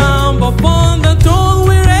the Lamb upon the throne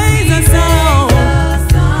we raise a sound.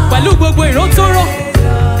 Pẹ̀lú gbogbo ìrótóró.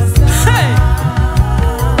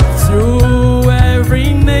 Through every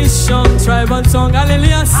nation, tribe and tongue.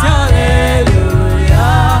 Hallelujah. Hallelujah.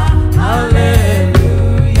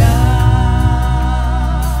 Hallelujah.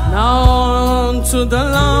 Now unto the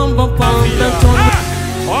Lamb upon the throne.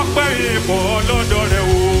 Ọpẹ́ ìbò lọ́dọ̀ rẹ̀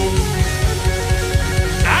o.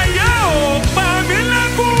 Ayé ò pa mí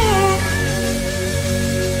lẹ́kùn.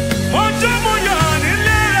 Mo jẹ́ mo yọ̀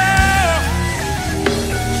nílé rẹ̀.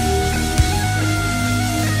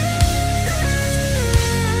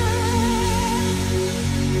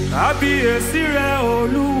 Kábíyèsí rẹ̀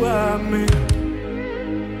Olúwa mi.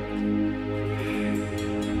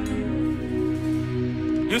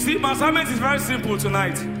 You see, my sermon is very simple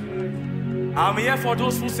tonight. I'm here for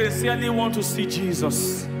those who sincerely want to see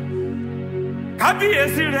Jesus.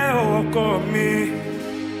 Kábíyèsí rẹ̀ ọkọ mi.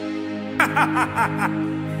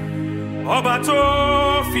 Ọba tó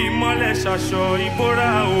fi ìmọ́lẹ̀ ṣaṣọ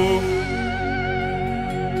ìbora o.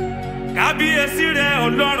 Kábíyèsí rẹ̀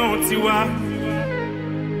Ọlọ́run tiwa.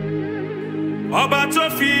 Ọba tó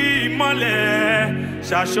fi ìmọ́lẹ̀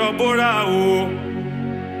ṣaṣọ bora o.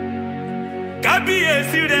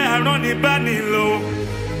 Kábíyèsí rẹ̀ aránibánilò.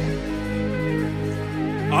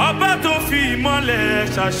 Ọba tó fi ìmọ́lẹ̀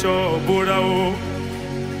ṣaṣọ bora o.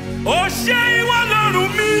 Ó ṣe ìwọ lọ́rùn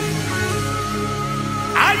mi.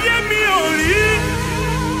 Ayé mi ò rí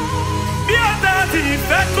bí ọ̀tá ti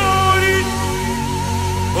fẹ́ kó rí.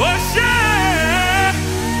 Ó ṣe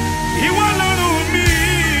ìwọ lọ́rùn mi.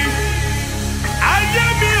 Ayé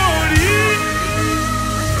mi ò rí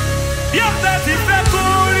bí ọ̀tá ti fẹ́ kó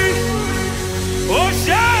rí. Ó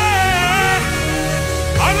ṣe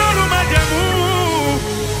Ọlọ́run májẹ̀mú.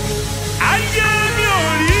 Ayé mi ò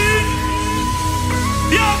rí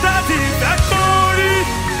bí ọ̀tá ti fẹ́ kó rí.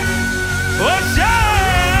 Ó ṣe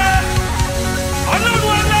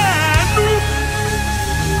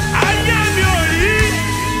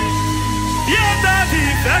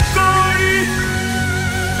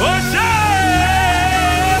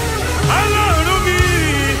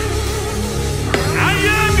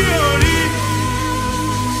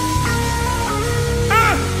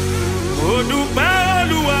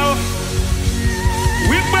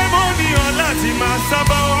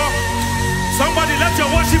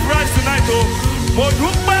tonight, oh. Mo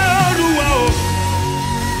dúpẹ́ Olúwa, oh.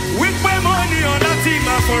 Wípé mo ní ọ̀nà tí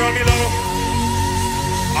màá fọ̀rọ̀ mi lọ.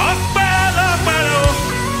 Ọpẹ́ lọ́pẹ́rẹ́, oh.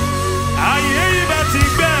 Ayé ibà ti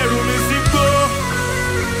gbẹ̀rù mi sígbó.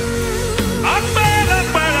 Ọpẹ́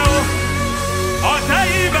lọ́pẹ́rẹ́, oh. Ọ̀tá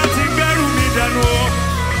ibà ti gbẹ̀rù mi dànù, oh.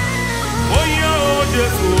 Ó yán o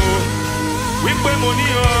Jésù, oh. Wípé mo ní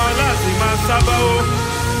ọ láti máa sábà, oh.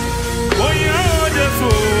 Ó yán o Jésù,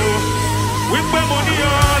 oh. Wípé mo ní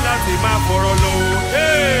ọ láti máa fọ̀rọ̀ lọ, oh.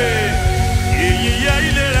 Èyí yẹ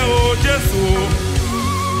ilé rẹ̀, oh Jésù, oh.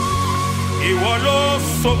 Ìwọ ló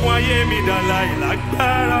sokun ayé mi dàlà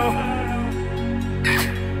ìlágbára, oh.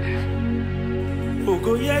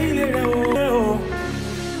 Ògo yẹ ilé rẹ̀, oh.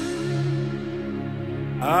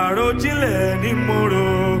 Àròjinlẹ̀ ni mo rò.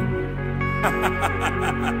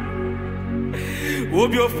 Wo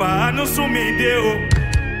bí o fàánú sún mi dé, o.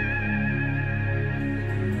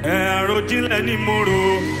 Àròjinlẹ̀ ni mo rò.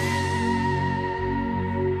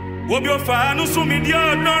 Wo bí o fàánú sún mi dé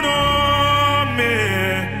Ọlọ́run mi.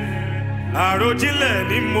 Àròjinlẹ̀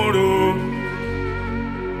ni mo rò.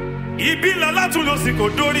 Ibi ńlá látún lọ sí kò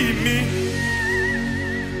dórí mi.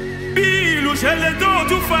 Bí ìlú ṣẹlẹ̀ tó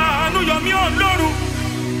tún fàánú yọ mí Ọlọ́run.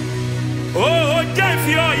 Ó jẹ́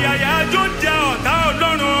ìfi ọ̀yàyà jó jẹ ọ̀tá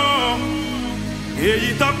Ọlọ́run. Èyí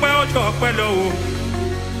tọ́pẹ́ ọjọ́ ọpẹ́ lọ, o.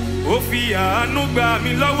 Ó fi àánú gbà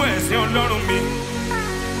mí lọ́wọ́ ẹ̀sìn Ọlọ́run mi.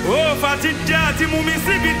 Ó fa ti jẹ́ àti mú mi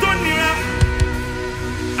síbi tó nira.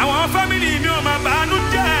 Àwọn fámìlì mi ò máa bàánú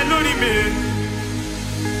jẹ́ lórí mi.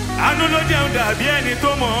 Àánú ló jẹun dàbí ẹni tó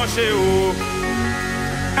mọ̀ ọ́ ṣe, o.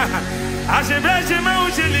 Àṣebẹ́ ṣe máa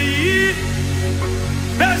ń ṣe lè yí.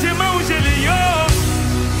 Bẹ́ẹ̀ ṣe máa ń ṣe lè yọ.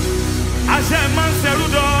 Àṣẹ máa ń ṣẹrú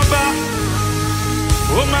dọba.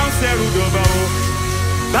 Ó máa ń ṣẹrú dọba, o.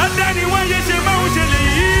 Bàdá ni wọ́n yé ṣe máa ń ṣe lè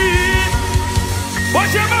yí. Bó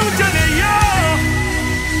ṣe máa ń ṣe lè yọ.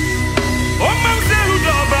 Ó máa ń ṣẹrú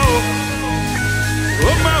dọba, o.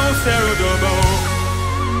 Ó máa ń ṣẹrú dọba, o.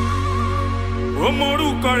 Ó mọ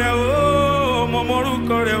orúkọ rẹ̀, o. Mo mọ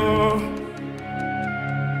orúkọ rẹ̀, o.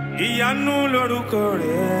 Ìyanu lórúkọ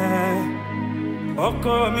rẹ̀.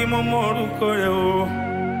 Ọkọ mi mo mọ orúkọ rẹ̀, o.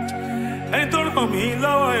 Ẹni tó ràn mí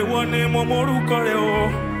lọ́wọ́ ìwọ ni mo mọ orúkọ rẹ̀, o.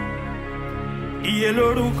 Iye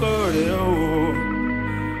lórúkọ rẹ̀, o.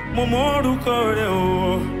 Mo mọ orúkọ rẹ̀,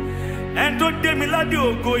 o. Ẹni tó dé mi ládé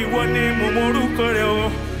ògo ìwọ ni mo mọ orúkọ rẹ̀, o.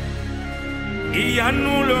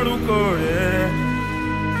 Ìyanu lórúkọ rẹ̀.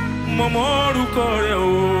 Mo mọ orúkọ rẹ̀,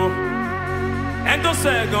 o. Ẹni tó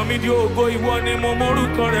ṣẹ̀gàn mi di ògo ìwọ ni mo mọ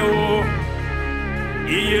orúkọ rẹ̀, o.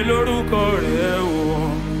 Iye lórúkọ rẹ̀, o.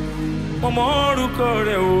 Mo mọ orúkọ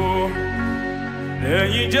rẹ̀, o.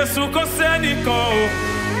 Lẹ́yìn Jésù kò sẹ́nìkan, o.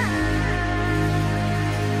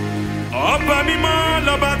 Ọba mímọ́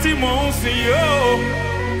lọ́ba tí mò ń sìn yóò.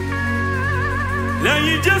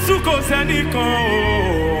 Lẹ́yìn Jésù kò sẹ́nìkan, o.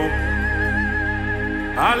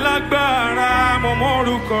 Alágbára mo mọ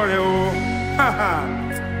orúkọ rẹ̀, o.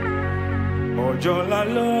 Ọjọ́ ńlá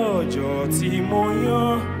lọ́jọ́ tí mo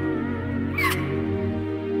yàn.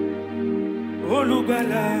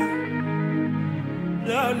 Olùgbàlà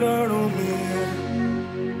lọ́lọ́run mi.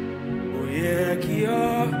 Ó yẹ kí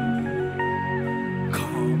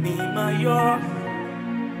ọkàn mi máa yọ̀.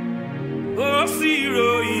 Ó sì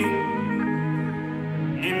ròyìn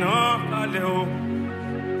iná kalẹ̀, o.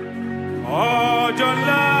 Ọjọ́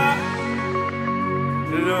ńlá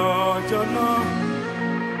lọ́jọ́ náà.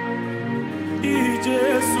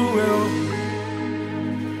 Ìjésù ẹ̀ o.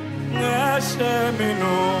 Ẹ̀ṣẹ̀ mi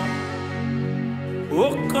nù. Ó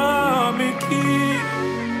ká mi kí.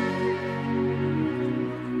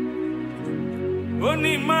 Ó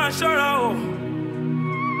ní máa ṣọ́ra, o.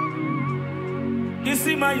 Kí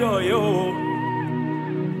sì máa yọ̀ ẹ́, o.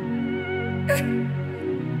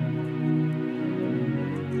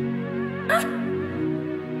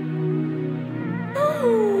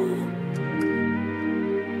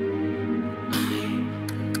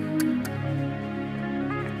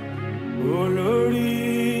 Olórí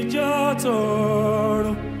ìjọ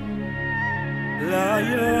tọ̀run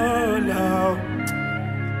láyọ̀lá.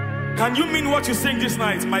 Can you mean what you sing this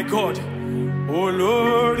night, my God?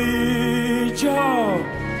 Olórí ìjọ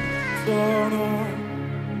tọ̀run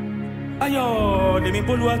ayọ̀ lèmi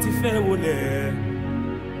bólúwa ti fẹ́ wọlé.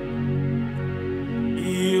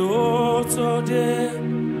 Ìhó tó dé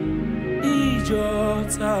ìjọ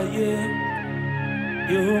táyé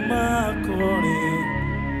yóò máa kọrin.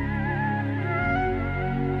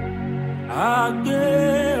 Àgbé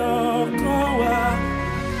ọkàn wa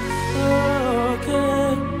òkè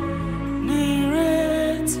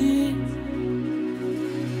nírètí.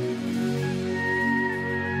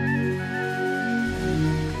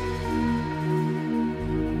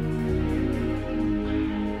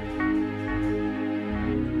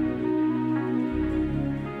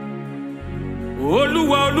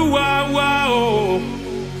 Olúwa Olúwa wa o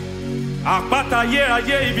àpáta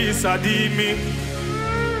ayérayé ibi ìsàdí mi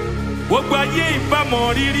gbogbo ayé ìbámọ̀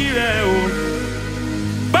rírí rẹ̀ o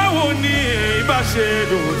báwo ni ìbá ṣe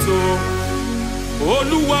dùn tó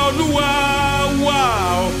Olúwa Olúwa wa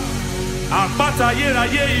o àpáta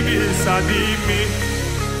ayérayé ibi ìsàdí mi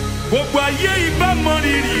gbogbo ayé ìbámọ̀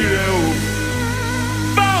rírí rẹ̀ o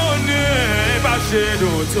báwo ni ìbá ṣe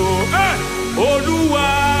dùn tó Olúwa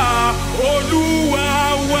Olúwa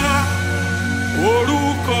wa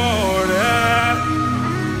orúkọ rẹ̀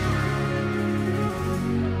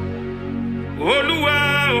Olúwa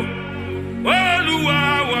Olúwa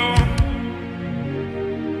wa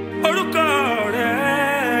orúkọ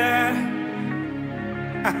rẹ̀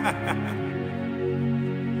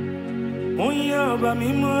mo yìn ọba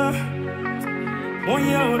mímọ́ mo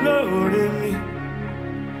yìn olóore mi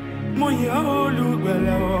mo yìn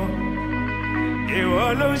olùgbàlà ìwọ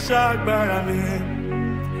ló ń ṣàgbára mi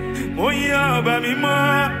mo yìn ọba mímọ́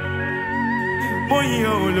mo yìn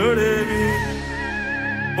olóore mi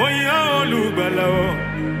mo yìn olùgbàlà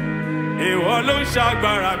ìwọ ló ń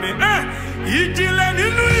ṣàgbára mi ìjìnlẹ̀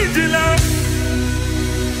nínú ìjìnlẹ̀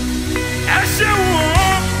ẹ ṣeun o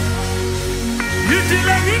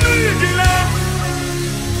ìjìnlẹ̀ nínú ìjìnlẹ̀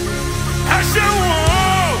ẹ ṣeun o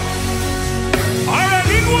ọ̀rọ̀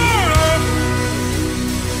nínú ọ̀rọ̀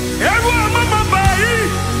ẹrú ọmọ bàbá yìí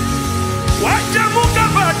wàá jẹ́ mú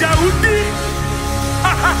kábàdà òdì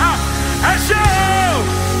ẹ ṣe o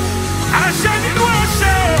àṣẹ nínú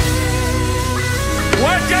àṣẹ o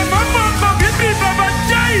wàá jẹ́ mọ́mọ́ kan bíbí bàbá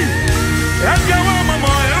jẹ́ yìí ẹ jẹ́ wọn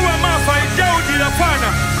mọ̀mọ́ ẹrú ọmọ àfà ìjẹ́ òdì rẹ̀ fànà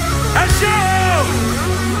ẹ ṣe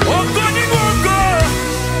o ògo nínú ògo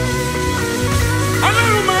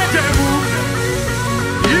ọlọ́run máa jẹ̀mú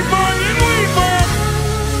ìbọn nínú ìbọn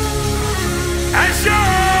ẹ ṣe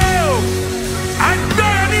o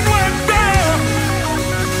agbára nínú agbára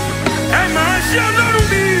ẹ máa ṣe ọlọ́run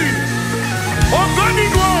mi ògo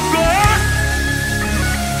nínú ògo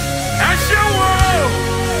ẹ ṣe wọ́n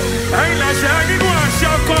ẹ̀yin làṣẹ nínú àṣẹ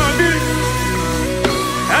ọkọ mi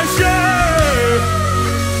ẹ ṣe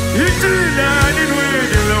ìjìnlẹ̀ nínú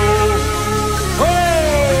ìjìnlẹ̀ o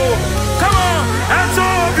come on ẹ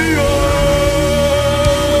tóbi o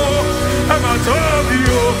ẹ máa tóbi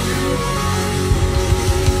o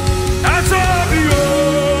ẹ tóbi o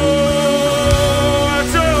ẹ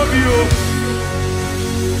tóbi o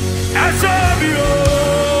ẹ tóbi o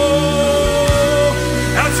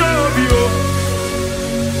ẹ tóbi o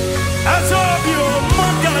ẹ tóbi o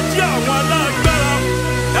mọ́gàjí àwọn alágbára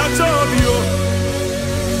ẹ tóbi o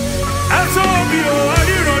ẹ tóbi o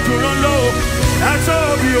aríranjùran lọ o ẹ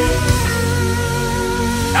tóbi o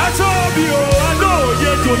ẹ tóbi o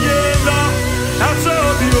alóòye jòyè lọ ẹ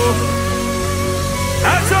tóbi o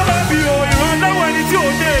ẹ tóbi o ìrànlọ́wọ́ ẹni tí ò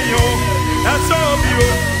dé èèyàn ẹ tóbi o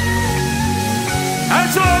ẹ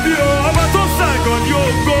tóbi o ọba tó ṣàgàn ní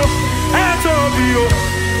ògo ẹ tóbi o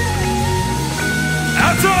ẹ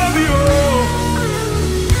tóbi o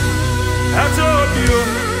ẹ tóbi o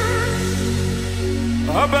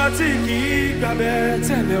ọba tí kì í gbàgbé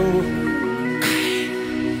tẹ̀lé o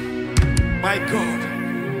my God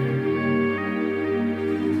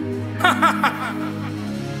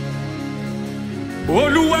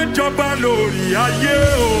Olúwa jọba lórí ayé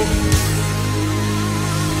o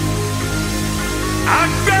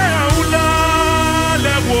agbára ńlá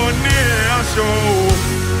lẹ́wọ̀ ní aṣọ o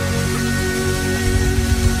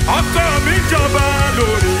ọkọ mi jọba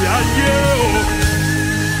lórí ayé o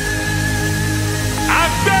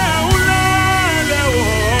agbára ńlá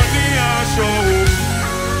lẹ́wọ̀ ní aṣọ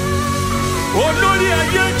o olórí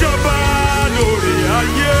ayé jọba lórí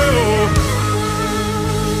ayé o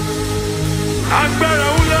agbára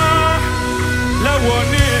ńlá lẹ́wọ̀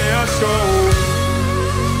ní aṣọ o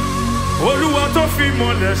Olúwa tó fi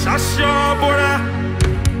mọ̀lẹ̀ ṣaṣọ bóra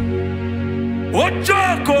ó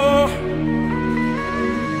jókòó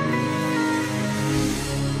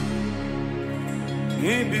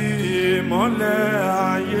níbi ìmọ́lẹ̀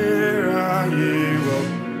ayérayé wọ̀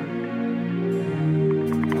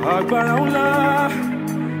agbára ńlá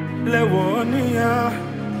lẹ́wọ̀ níyà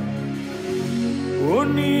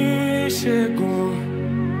oníṣègùn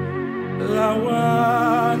làwa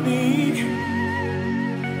ní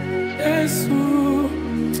Jésù.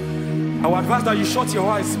 I would advise that you shut your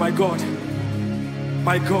eyes, my God,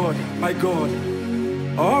 my God, my God.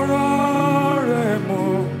 Ọ̀rọ̀ rẹ̀ mọ́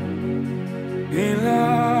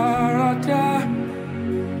ìlàràdá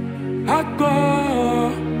àgbọ̀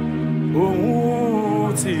ohùn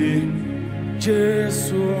ti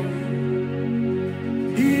Jésù.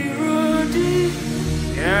 Ìrọ̀dí.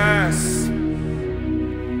 Yes.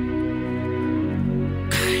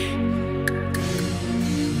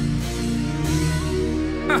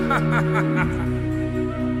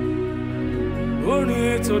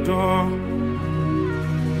 Orin tó dán.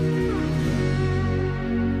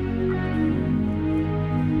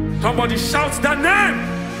 Somebody shout that name.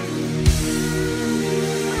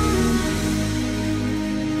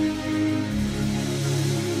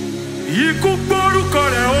 Ikú gbórúkọ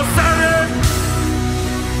rẹ̀ ó sáré.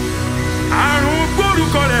 Àrùn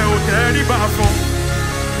gbórúkọ rẹ̀ ó tẹríba fún.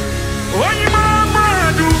 Oyin máa máa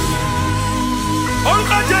dùn.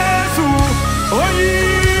 Orúkọ Jésù.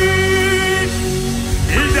 Oyin.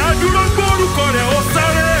 Ìdádúró gbórúkọ rẹ̀ ó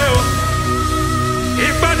sáré o.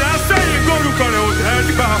 Ìpadà sẹ́yìn gbórúkọ rẹ̀ ó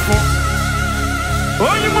tẹríba fún.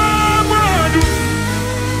 Oyin máa máa dùn.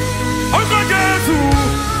 Orúkọ Jésù.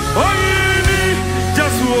 Oyin ni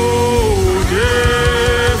Jésù o.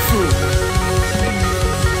 Jésù.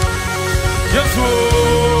 Jésù.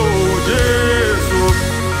 Jésù.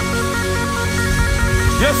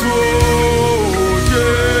 Jésù.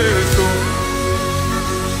 Jésù.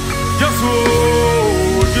 Jésù.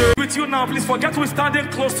 With you now, please forget who is standing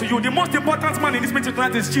close to you. The most important man in this meeting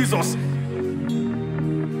tonight is Jesus.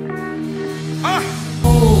 Ah.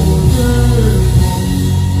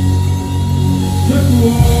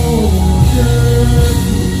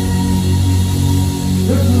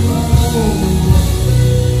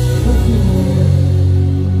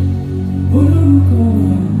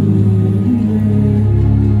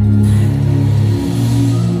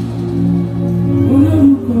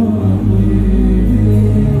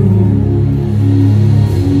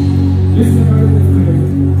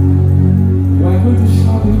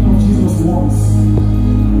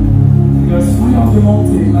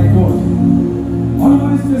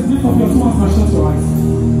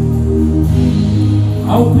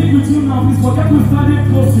 I will plead with you now, please forget who is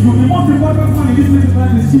standing close to you. The most important man in this place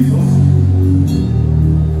tonight is Jesus.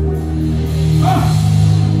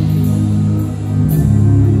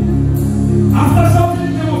 After shouting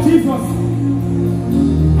the name of Jesus,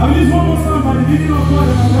 I will use one more time by the leading of God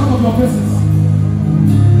and the count of your presence.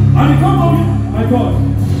 And the count of my God.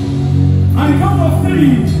 And the count of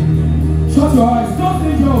 3. Shut your eyes. Don't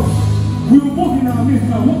angels. We will walk in our midst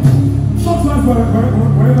now. Shut your eyes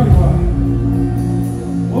wherever you are.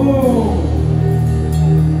 Oh,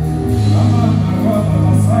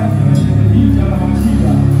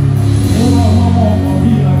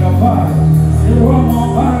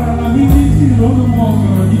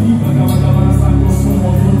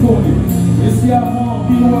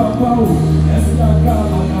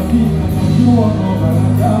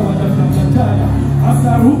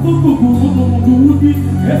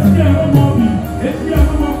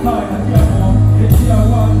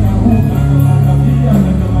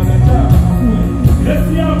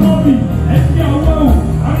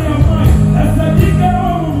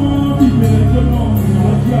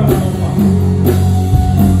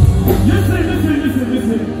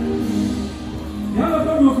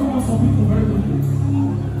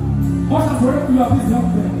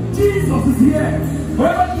 Jesus is here.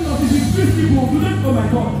 Wherever Jesus is, these people, do this for my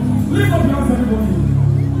God. Lift up your hands, everybody.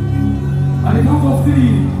 At the count of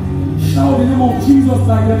 3, shout the name of Jesus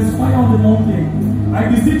like there is fire on the mountain. I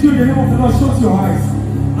beseech you in the name of the Lord, shut your eyes.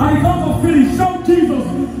 At the count of 3, shout Jesus.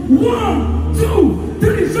 1, 2,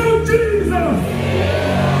 3, shout Jesus.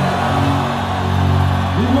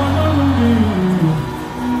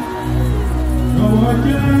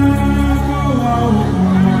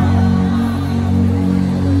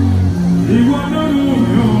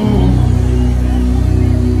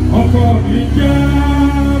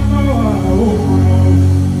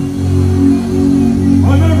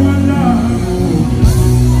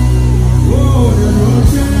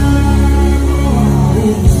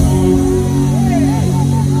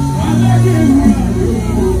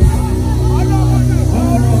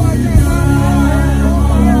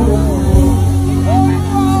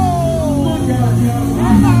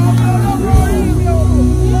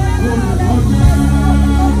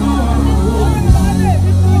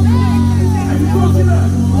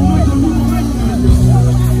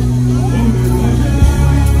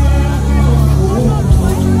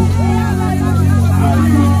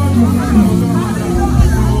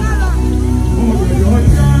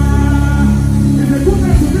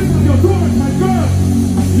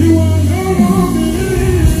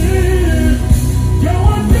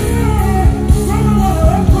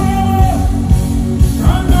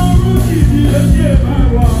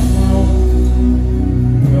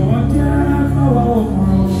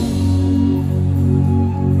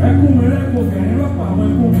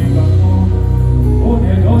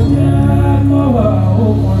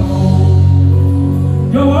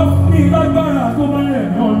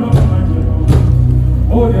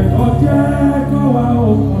 dẹ̀ lọ jẹ́ kọ́ wa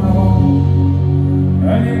òkun àwọn.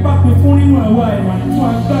 Ẹni bá pè fún nínú ẹ̀wà ìwà ìtún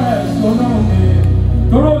agbára ẹ̀sọ́ náà ni.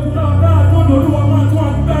 Tọ́rọ tí náà dáa tó lòlúwa máa tún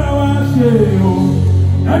agbára wa ṣe o.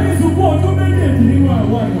 Ẹni sunkún ọdún méjèèjì nínú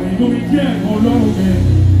ẹ̀wà ìwà ìlómi jẹ́ ẹ̀kan Ọlọ́run mi.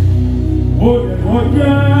 Ó dẹ̀ lọ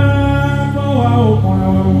jẹ́ kọ́ wa òkun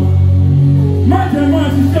àwọn. Má jẹ́ máa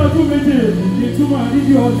ṣiṣẹ́ ọdún méjèèjì kí túmọ̀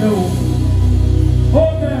níbi ọ̀dẹ o. Ó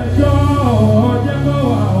dẹ̀ jọ jẹ́ kọ́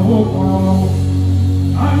wa òkun àwọn.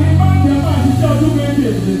 Àmì má jẹ́ máa ṣiṣẹ́ ọdún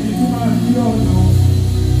méjèèjì kí túmọ̀ níbi ọ̀dẹ o.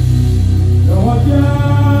 Lọ́wọ́ jẹ́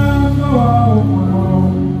kọ́ wa òkun àwọn.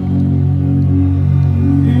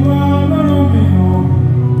 Ìwọ Ọlọ́run mi o.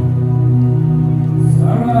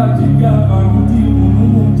 Sára ti ga àrùntí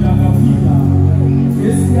ònúmù jàgà fìlà.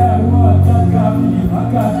 Èsì àwọn àtàkà mi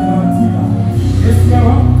àkàtà àtìlà. Esse é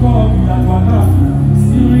o corpo da tua nave,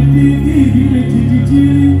 se o inimigo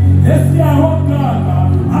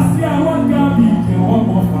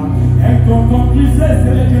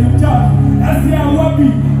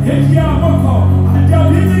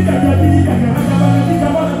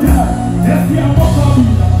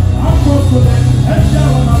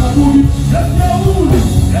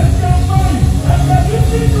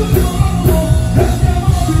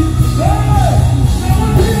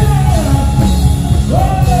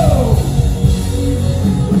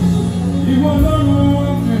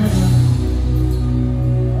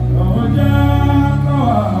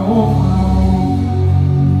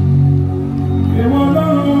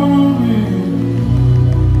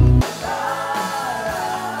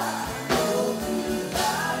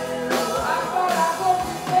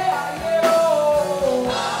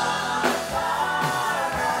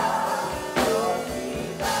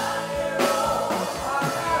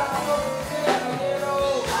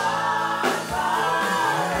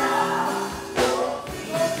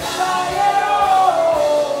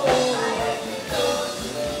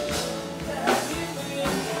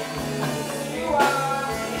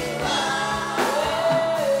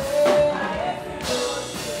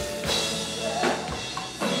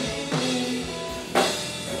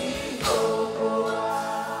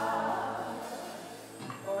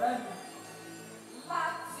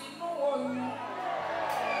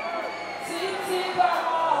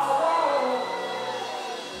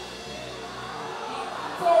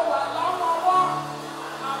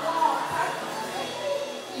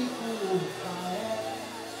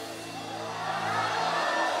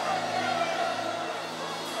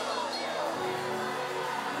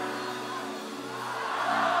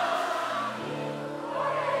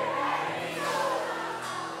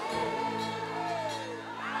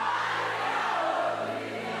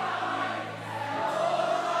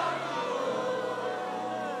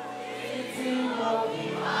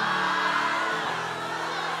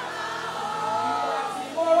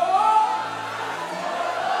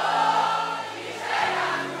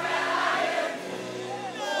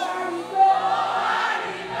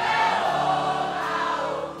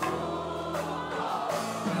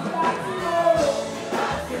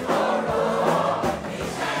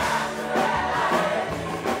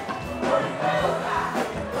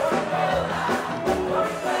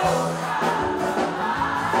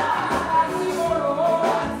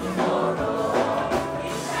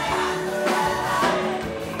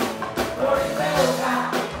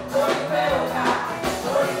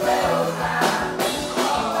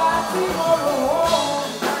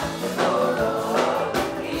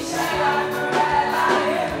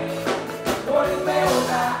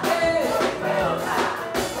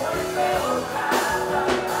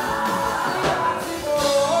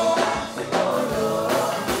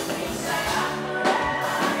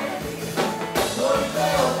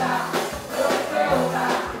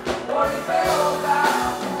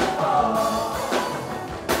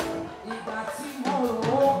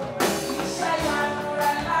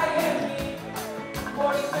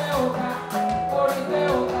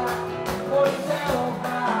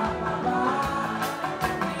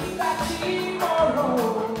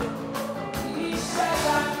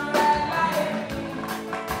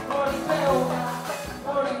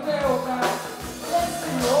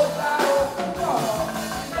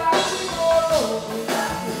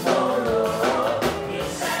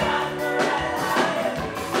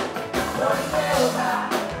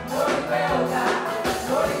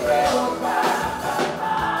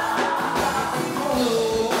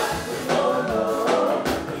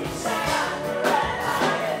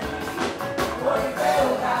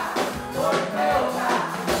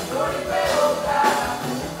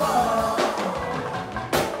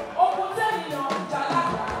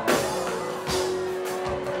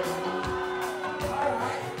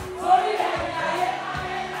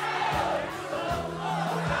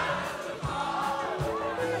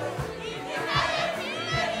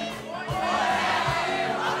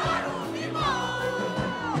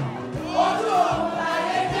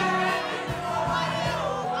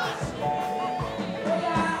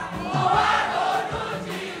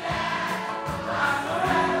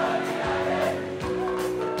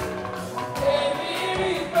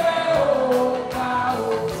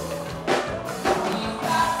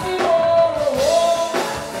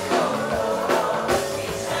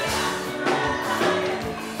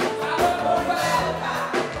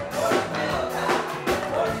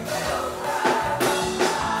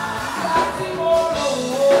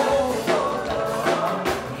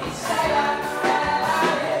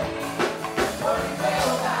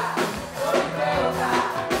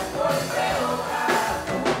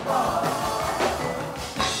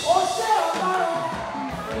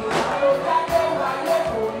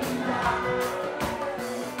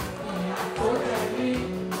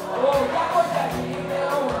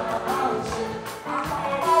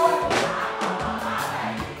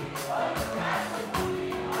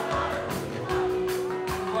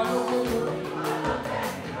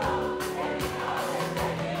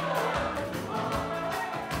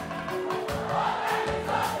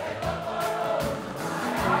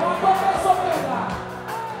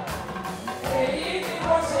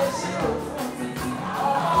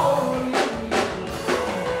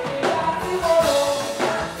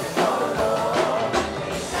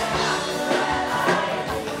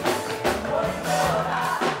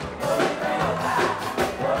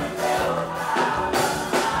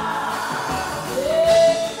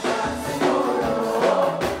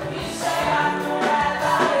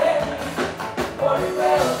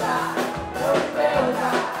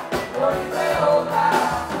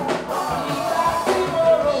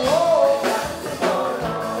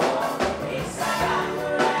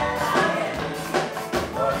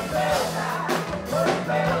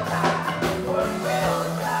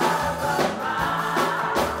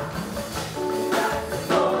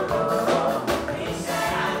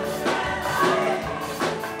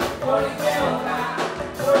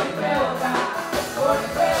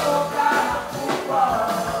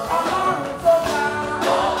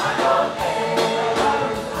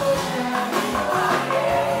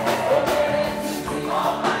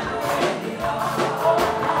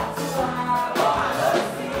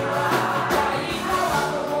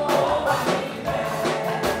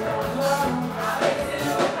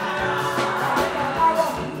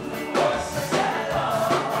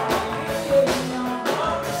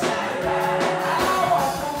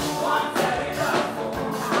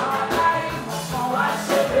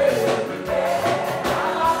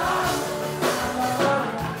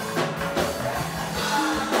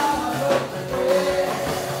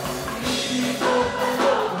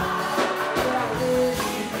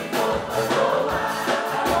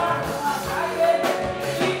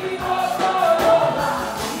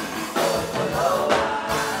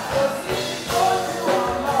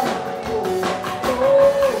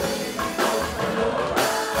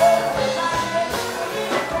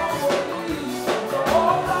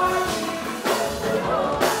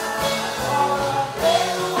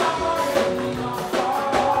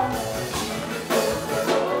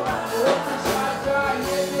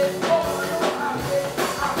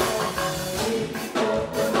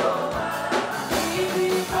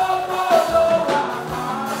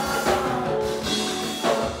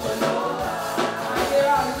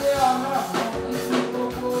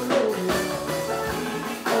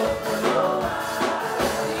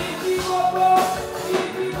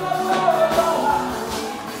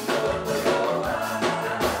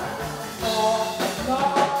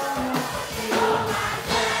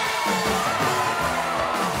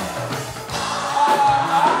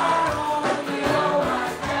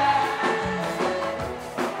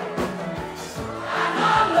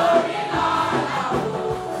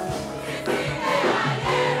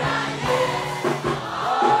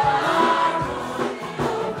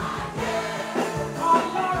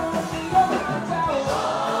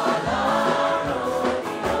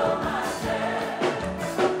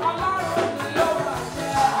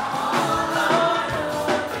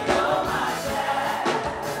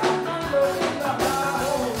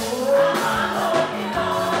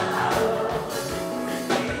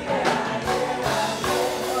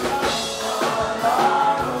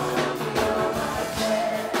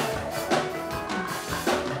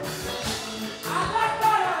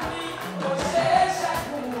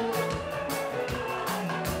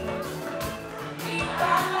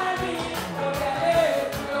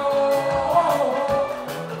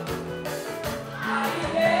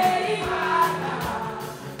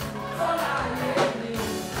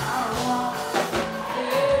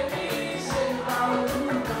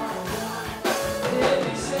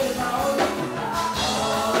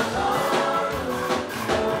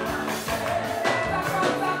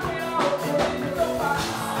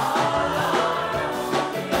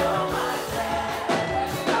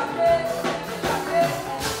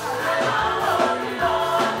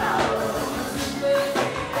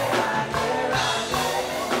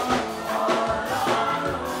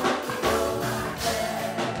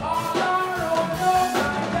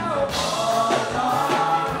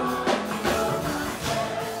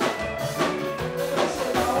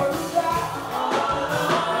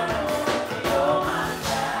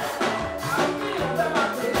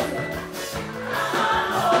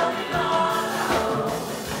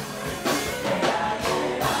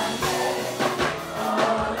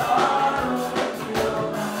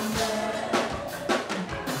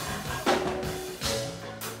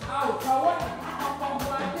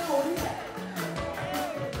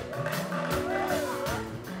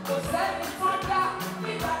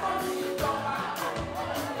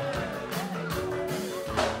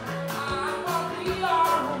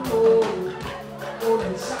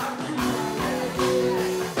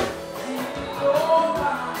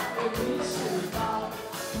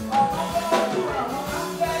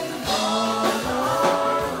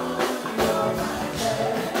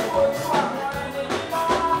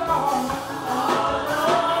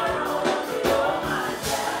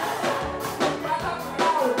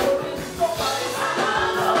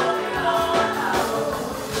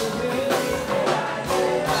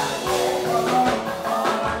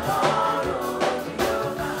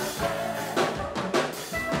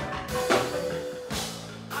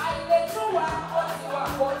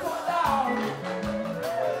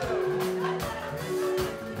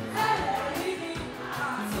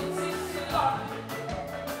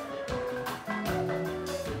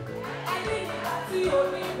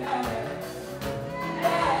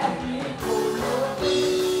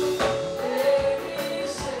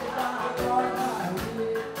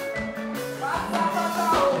Pátápátá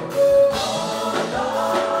ògo.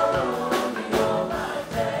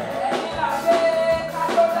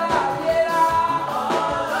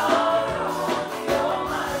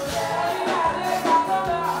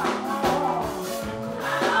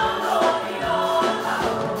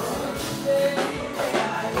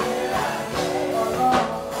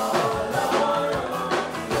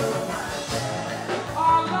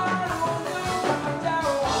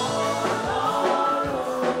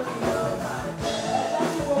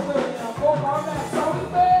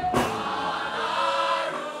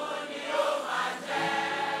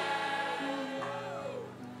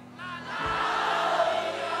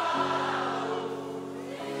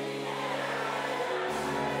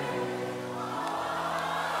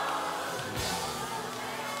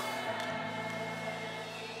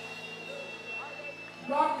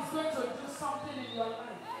 something in your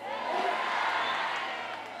life.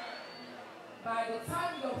 By the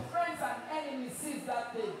time your friends and enemies see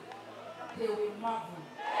that day, they will marvel.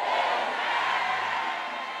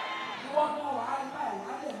 You won't know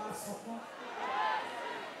why they must suffer.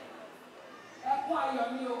 Ẹkún ayọ̀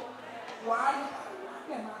ni o, wàá rí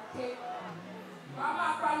àgbẹ̀ máa ké. Màmá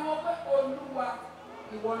pariwo pé Olúwa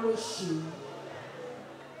ìwọ ló ṣe.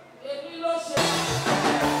 Èmi ló ṣe.